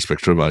where on the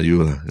spectrum are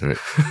you? Right?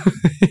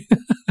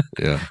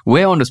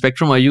 Where on the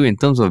spectrum are you in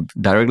terms of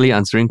directly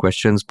answering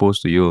questions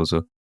posed to you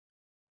also?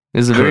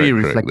 It's a very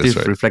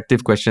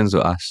reflective questions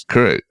to ask.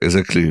 Correct,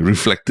 exactly.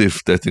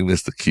 Reflective. I think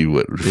that's the key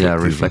word.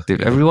 Reflective.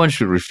 Yeah. Everyone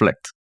should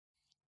reflect.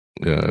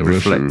 Yeah,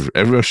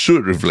 everyone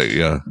should reflect.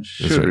 Yeah,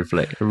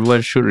 reflect.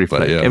 Everyone should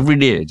reflect. Every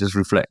day, just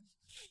reflect.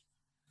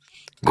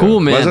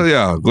 Cool, man.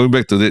 But, going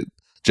back to it,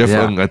 Jeff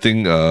Ng, I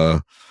think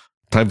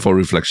time for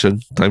reflection,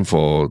 time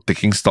for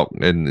taking stock.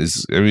 And there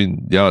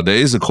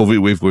is a COVID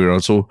wave going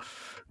around, so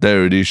that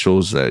already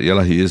shows that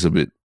he is a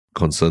bit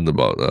concerned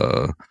about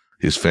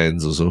his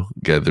fans also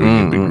gathering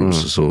in big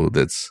groups. So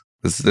that's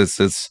a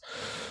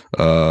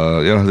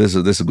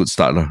good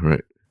start,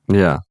 right?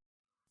 Yeah.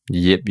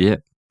 Yep.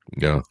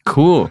 Yeah.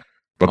 Cool.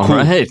 But cool.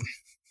 Right.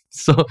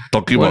 So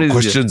talking about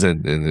questions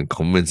and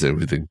comments and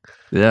everything.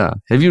 Yeah.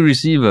 Have you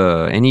received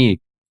any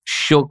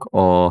shock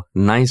or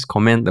nice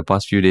comment the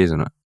past few days or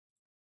not?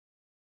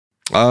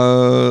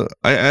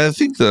 I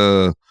think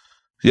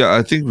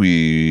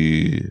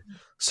we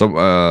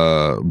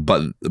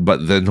but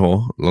then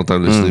long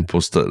time listening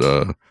posted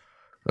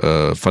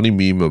a funny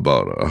meme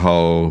about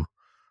how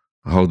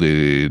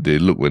they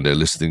look when they're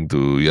listening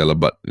to Yalla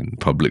Butt in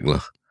public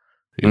lah.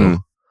 You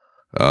know.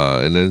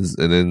 And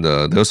then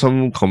there were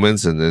some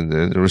comments and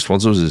the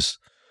responses is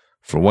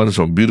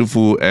from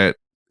beautiful at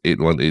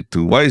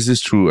 8182. Why is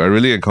this true? I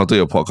really encountered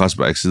your podcast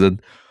by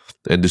accident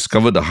and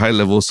discovered the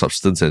high-level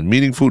substance and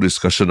meaningful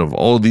discussion of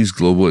all these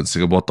global and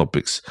Singapore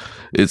topics.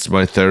 It's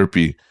my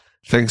therapy.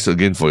 Thanks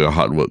again for your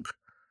hard work.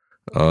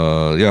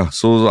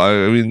 So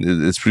I mean,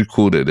 it's pretty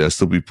cool that there are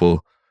still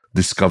people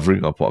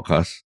discovering our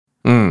podcast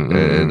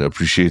and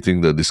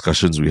appreciating the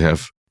discussions we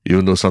have,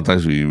 even though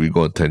sometimes we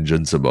go on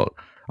tangents about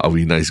are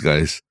we nice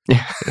guys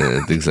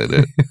and things like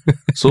that.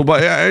 So,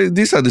 but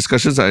these are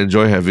discussions I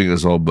enjoy having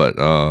as well, but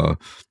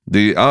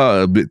they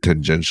are a bit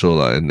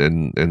tangential and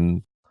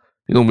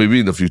maybe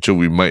in the future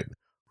we might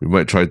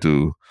try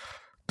to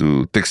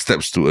take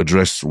steps to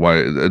address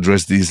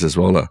these as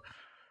well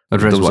in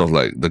terms of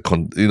like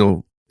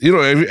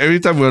every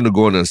time we want to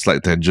go on a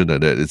slight tangent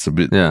like that, it's a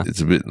bit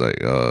like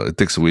it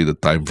takes away the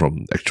time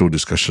from actual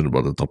discussion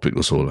about the topic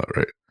also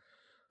right?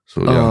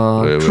 So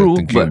we're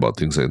thinking about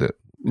things like that.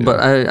 Yeah.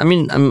 But I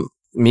mean,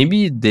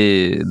 maybe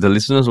the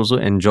listeners also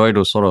enjoy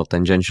those sort of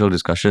tangential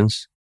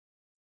discussions.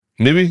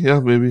 Maybe. Yeah.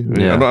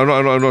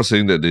 I'm not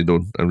saying that they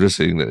don't. I'm just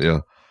saying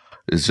that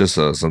it's just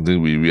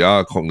something we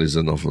are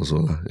cognizant of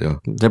also. Yeah.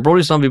 There are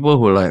probably some people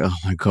who are like, oh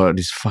my god,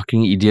 these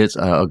fucking idiots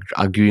are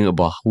arguing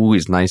about who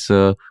is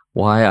nicer.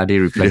 Why are they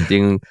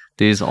reflecting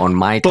this on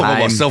my time? Talk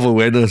about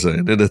self-awareness,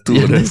 and then the two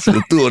of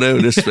them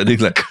are just spending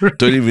like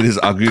 20 minutes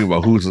arguing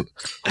about who's a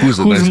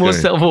nice more guy.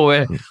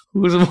 Self-aware.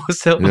 Who's more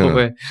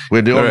self-aware? Yeah.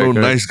 When they all know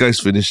nice guys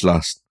finish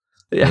last.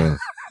 Yeah.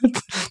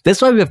 That's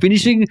why we are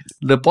finishing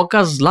the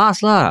podcast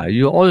last lah.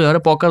 All your other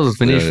podcasts will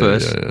finish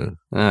first.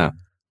 Yeah.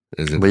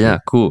 Exactly. But yeah,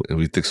 cool. And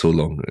we take so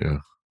long.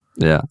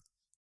 Yeah.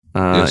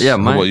 How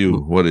about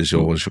you? What is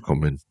your one-shot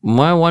comment?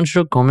 My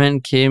one-shot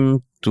comment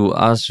came to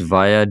us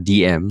via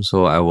DM,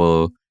 so I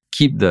will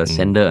keep the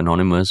sender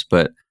anonymous,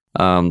 but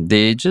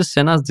they just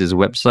sent us this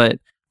website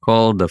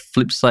called the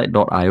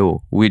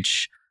flipside.io,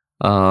 which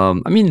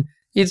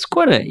it's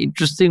quite an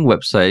interesting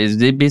website.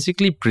 They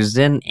basically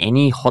present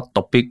any hot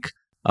topic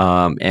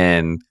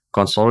and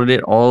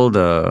consolidate all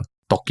the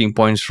talking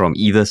points from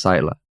either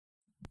side.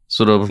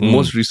 So the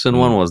most recent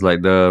one was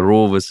like the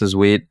Roe versus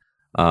Wade.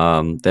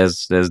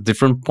 There's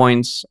different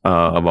points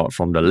about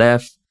from the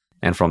left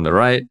and from the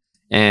right.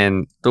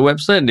 And the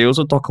website, they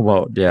also talk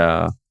about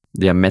their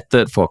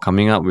method for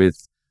coming up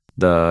with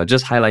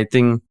just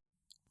highlighting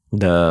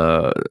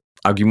the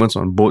arguments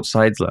on both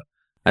sides.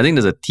 I think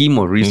there's a team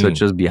of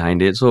researchers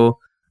behind it. So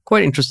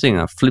quite interesting.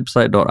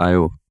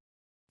 Flipside.io.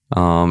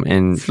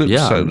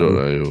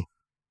 Flipside.io.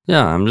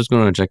 Yeah, I'm just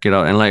going to check it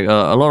out. And like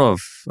a lot of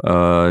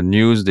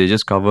news, they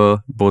just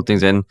cover both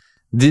things. And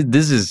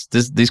these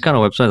kind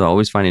of websites I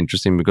always find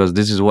interesting because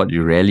this is what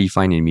you rarely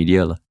find in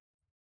media.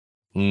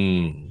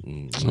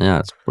 Yeah,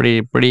 it's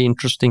pretty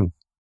interesting.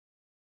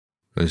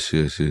 I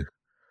see.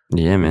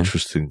 Yeah, man.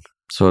 Interesting.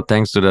 So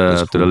thanks to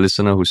the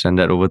listener who sent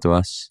that over to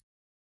us.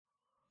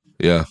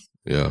 Yeah.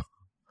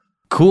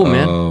 Cool,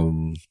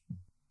 man.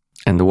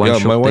 And the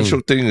one my one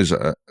shot thing is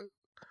I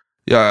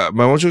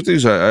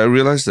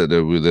realized that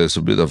there's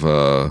a bit of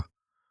a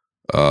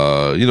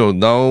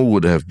now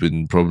would have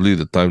been probably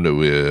the time that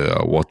we're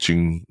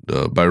watching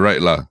by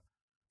right lah.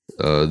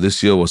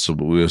 This year we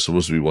were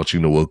supposed to be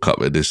watching the World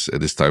Cup at this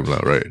time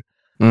lah, right?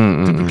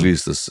 Typically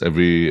it's this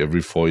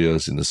every 4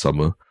 years in the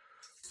summer,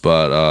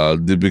 but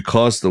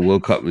because the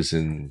World Cup is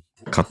in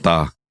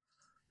Qatar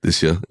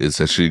this year,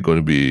 it's actually going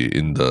to be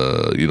in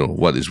the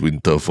what is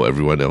winter for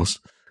everyone else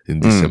in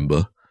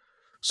December.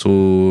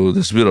 So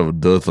there's a bit of a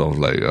dearth of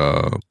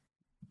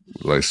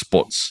like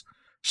sports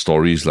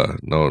stories lah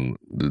now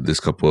this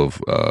couple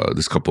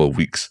of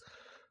weeks.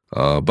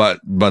 But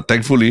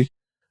thankfully,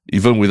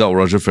 even without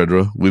Roger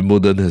Federer,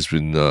 Wimbledon has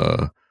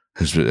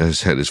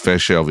had its fair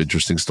share of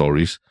interesting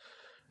stories.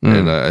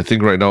 And I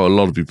think right now a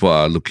lot of people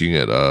are looking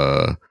at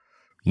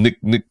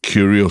Nick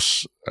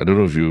Kyrgios. I don't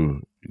know if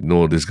you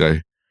know this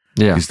guy.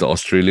 Yeah, he's the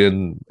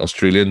Australian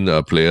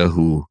player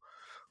who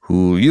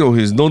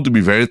he's known to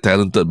be very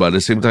talented, but at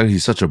the same time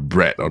he's such a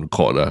brat on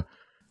court.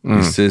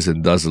 He says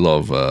and does a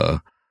lot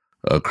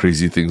of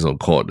crazy things on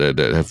court that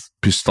have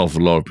pissed off a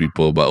lot of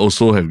people, but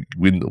also have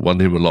won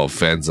him a lot of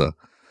fans.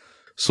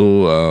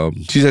 So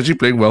he's actually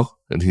playing well,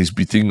 and he's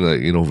beating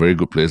very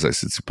good players like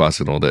Tsitsipas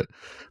and all that.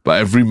 But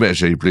every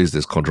match that he plays,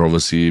 there's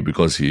controversy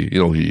because he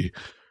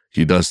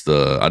does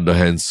the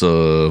underhand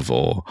serve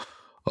or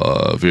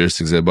various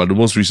things there. But the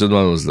most recent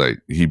one was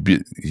like he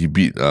beat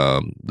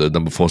the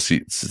number 4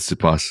 seed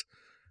Tsitsipas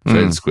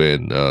fair and square,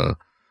 and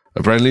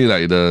apparently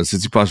like the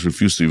Tsitsipas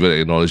refused to even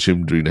acknowledge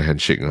him during the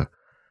handshake.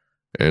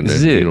 And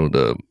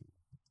then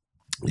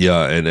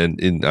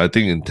I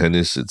think in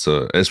tennis it's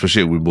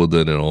especially at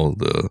Wimbledon and all,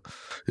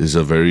 is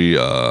a very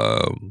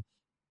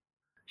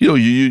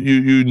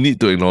you need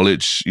to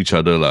acknowledge each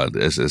other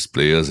as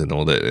players and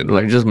all that, and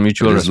like just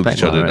mutual respect. Look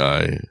each other in the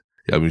eye.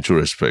 Yeah, mutual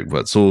respect.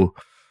 But so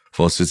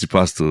for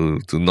Tsitsipas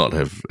to not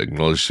have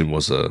acknowledged him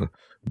was a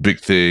big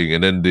thing,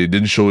 and then they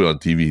didn't show it on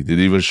TV. They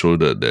didn't even show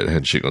that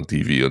handshake on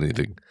TV or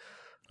anything.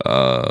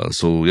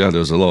 So yeah, there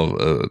was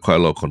quite a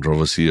lot of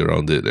controversy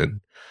around it, and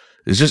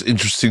it's just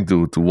interesting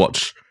to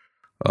watch.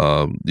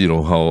 How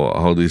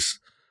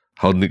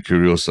Nick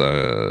Kyrgios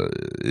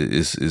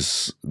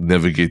is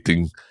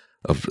navigating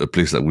a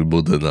place like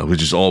Wimbledon,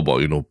 which is all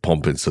about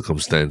pomp and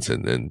circumstance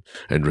and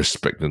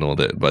respect and all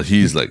that. But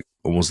he's like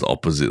almost the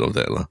opposite of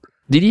that, lah.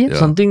 Did he have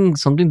something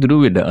to do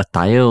with the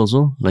attire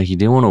also? Like he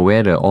didn't want to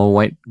wear the all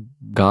white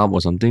garb or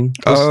something?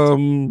 I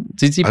don't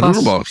know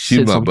about him,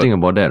 said something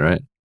about that,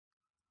 right?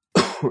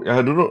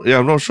 I don't know. Yeah,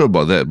 I'm not sure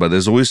about that. But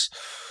there's always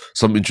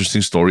some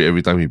interesting story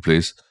every time he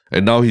plays.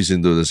 And now he's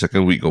into the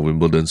second week of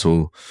Wimbledon,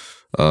 so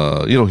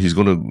he's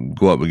gonna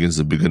go up against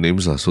the bigger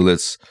names, lah. So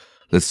let's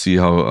see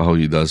how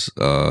he does.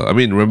 I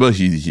mean, remember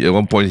he at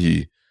one point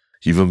he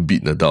even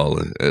beat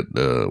Nadal at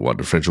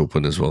the French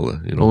Open as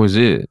well. Oh, is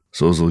it?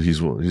 So he's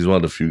one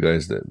of the few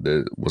guys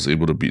that was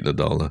able to beat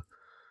Nadal.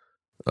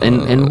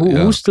 And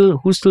who's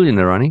still in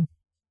the running?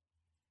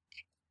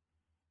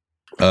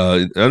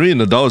 I mean,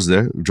 Nadal is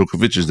there,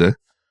 Djokovic is there.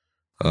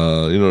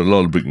 A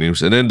lot of big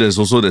names, and then there's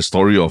also the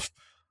story of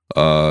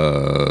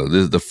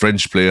the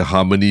French player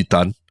Harmony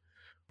Tan,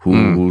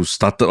 who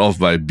started off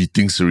by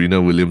beating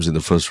Serena Williams in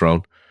the first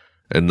round,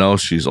 and now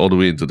she's all the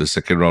way into the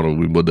second round of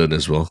Wimbledon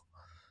as well.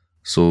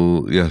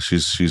 So yeah,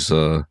 she's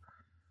another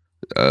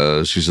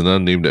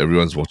name that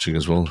everyone's watching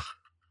as well.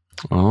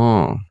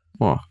 Oh,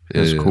 wow,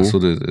 that's cool. So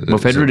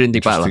but Federer didn't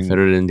take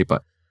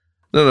part.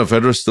 No,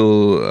 Federer's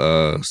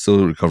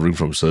still recovering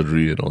from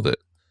surgery and all that.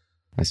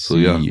 I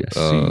see.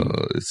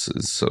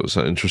 It's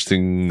some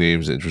interesting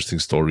names, interesting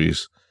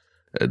stories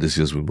at this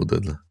year's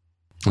Wimbledon.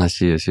 I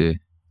see.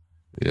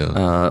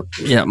 Yeah.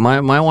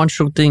 My one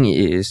stroke thing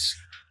is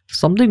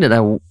something that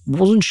I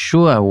wasn't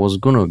sure I was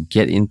gonna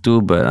get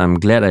into, but I'm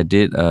glad I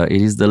did.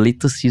 It is the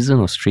latest season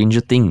of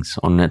Stranger Things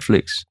on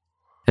Netflix.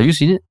 Have you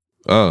seen it?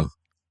 Have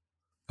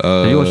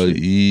you watched it?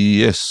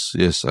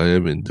 Yes, I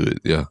am into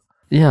it. Yeah.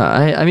 Yeah,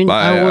 I mean,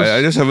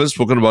 I just haven't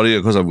spoken about it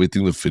because I'm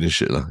waiting to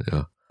finish it, lah.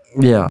 Yeah.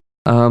 Yeah.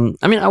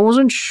 I mean, I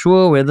wasn't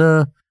sure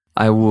whether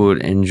I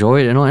would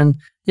enjoy it, and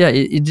yeah,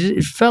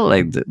 it felt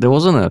like there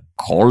wasn't a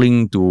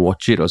calling to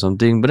watch it or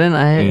something. But then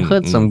I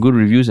heard some good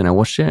reviews and I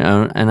watched it,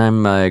 and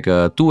I'm like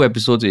 2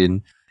 episodes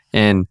in,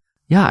 and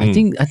yeah, I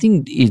think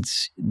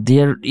it's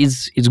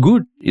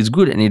good. It's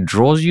good, and it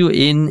draws you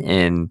in,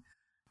 and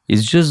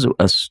it's just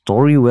a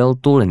story well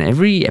told, and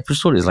every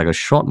episode is like a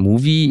short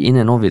movie in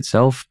and of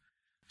itself.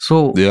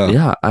 So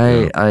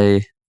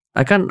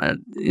I can't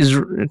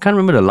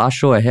remember the last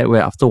show I had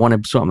where after one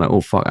episode I'm like,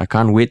 oh fuck, I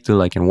can't wait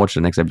till I can watch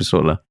the next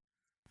episode lah.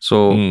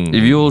 So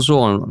if you also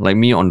like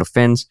me on the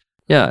fence,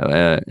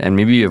 and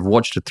maybe you've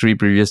watched the 3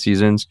 previous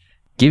seasons,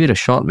 give it a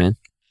shot, man.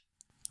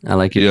 I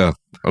like it. Yeah,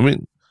 I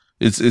mean,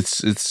 it's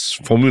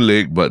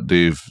formulaic, but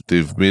they've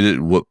made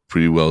it work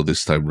pretty well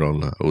this time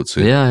around, I would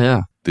say.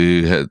 Yeah.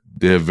 They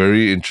have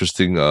very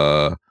interesting.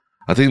 I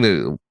think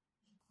that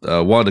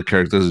one of the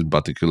characters in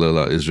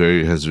particular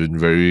has been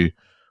very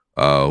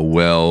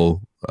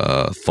well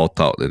thought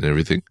out and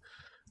everything.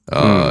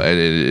 And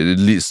it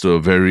leads to a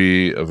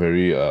very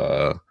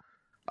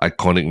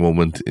iconic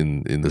moment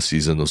in the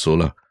season also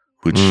lah,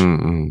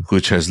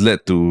 which has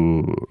led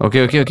to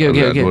okay. Yeah.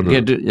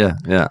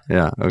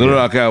 Okay. No,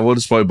 okay, I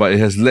won't spoil, but it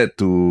has led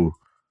to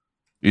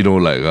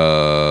like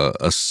a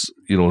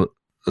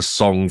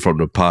song from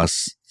the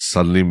past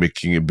suddenly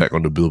making it back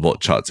on the Billboard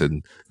charts,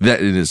 and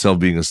that in itself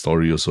being a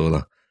story also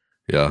lah.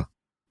 Yeah.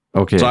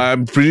 Okay. So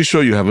I'm pretty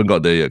sure you haven't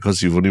got there yet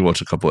because you've only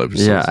watched a couple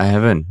episodes. Yeah, I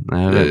haven't.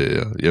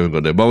 Yeah. You haven't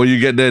got there. But when you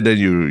get there, then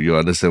you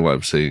understand what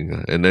I'm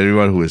saying. And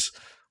everyone who has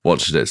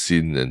watched that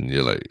scene, and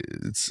you're like,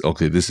 it's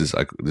okay, this is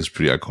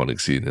pretty iconic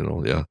scene and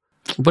all, yeah.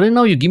 But then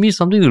now you give me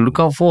something to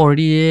look out for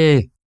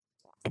already.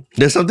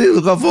 There's something to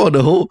look out for.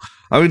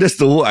 That's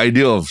the whole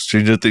idea of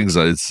Stranger Things.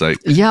 It's like,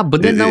 yeah,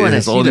 but then now when I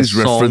see all the these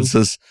song,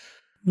 references.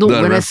 No,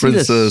 when I see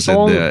the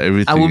song,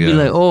 everything, I would be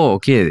like, oh,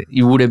 okay.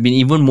 It would have been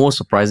even more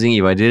surprising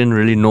if I didn't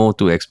really know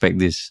to expect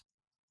this.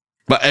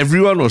 But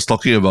everyone was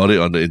talking about it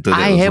on the internet.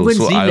 I haven't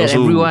seen that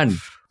everyone.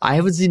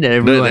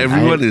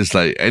 Everyone is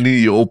like,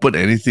 you open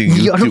anything.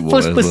 You're the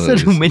first person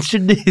who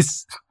mentioned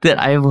this that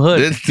I have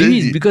heard.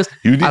 Maybe because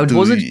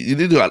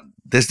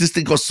there's this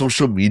thing called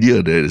social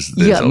media.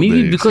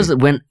 Maybe because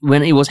when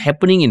it was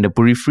happening in the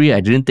periphery,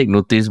 I didn't take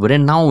notice. But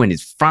then now when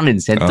it's front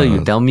and center,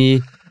 you tell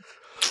me.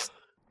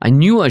 I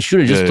knew I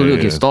should have just told you,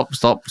 okay, stop.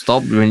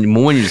 When the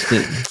moment you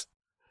said,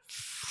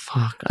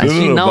 fuck.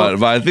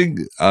 But I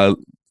think,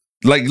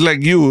 like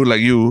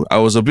you, I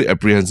was a bit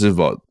apprehensive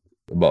about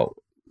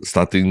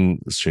starting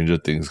Stranger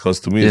Things,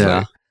 because to me it's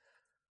like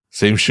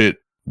same shit,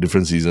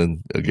 different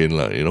season again,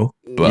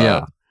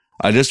 But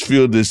I just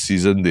feel this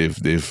season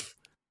they've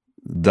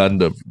done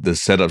the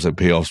setups and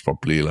payoffs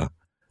properly,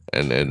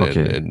 and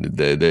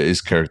there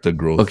is character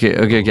growth.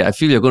 Okay. I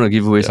feel you're gonna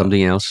give away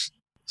something else.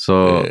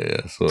 So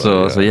I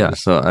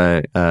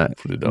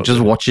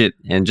just watch it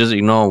and just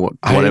ignore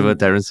whatever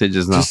Terrence said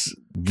just now. Just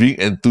being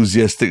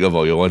enthusiastic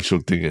about your one show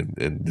thing,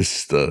 and this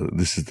is the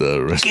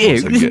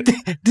response I get.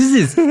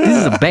 This is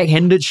a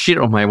backhanded shit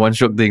on my one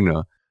show thing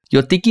now.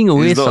 You're taking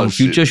away some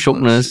future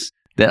shockness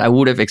that I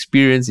would have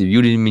experienced if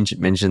you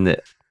didn't mention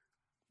that.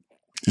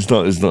 It's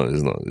not.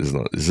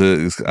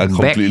 It's a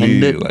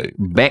completely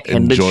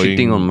backhanded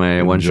shitting on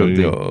my one show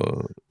thing.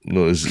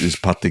 It's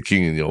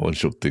partaking in your one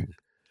show thing.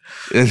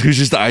 Which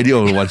is the idea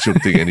of a one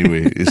shot thing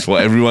anyway. It's for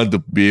everyone to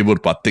be able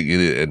to partake in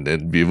it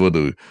and be able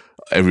to,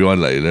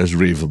 everyone let's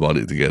rave about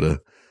it together.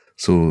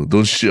 So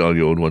don't shit on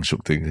your own one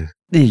shot thing.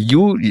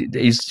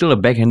 It's still a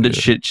backhanded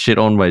shit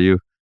on by you.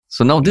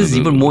 So now this is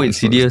even more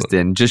insidious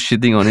than just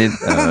shitting on it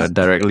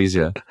directly.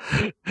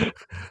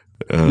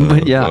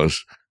 But yeah,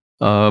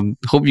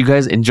 hope you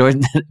guys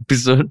enjoyed that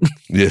episode.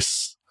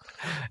 Yes.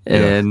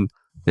 And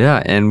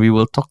we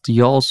will talk to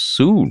y'all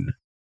soon.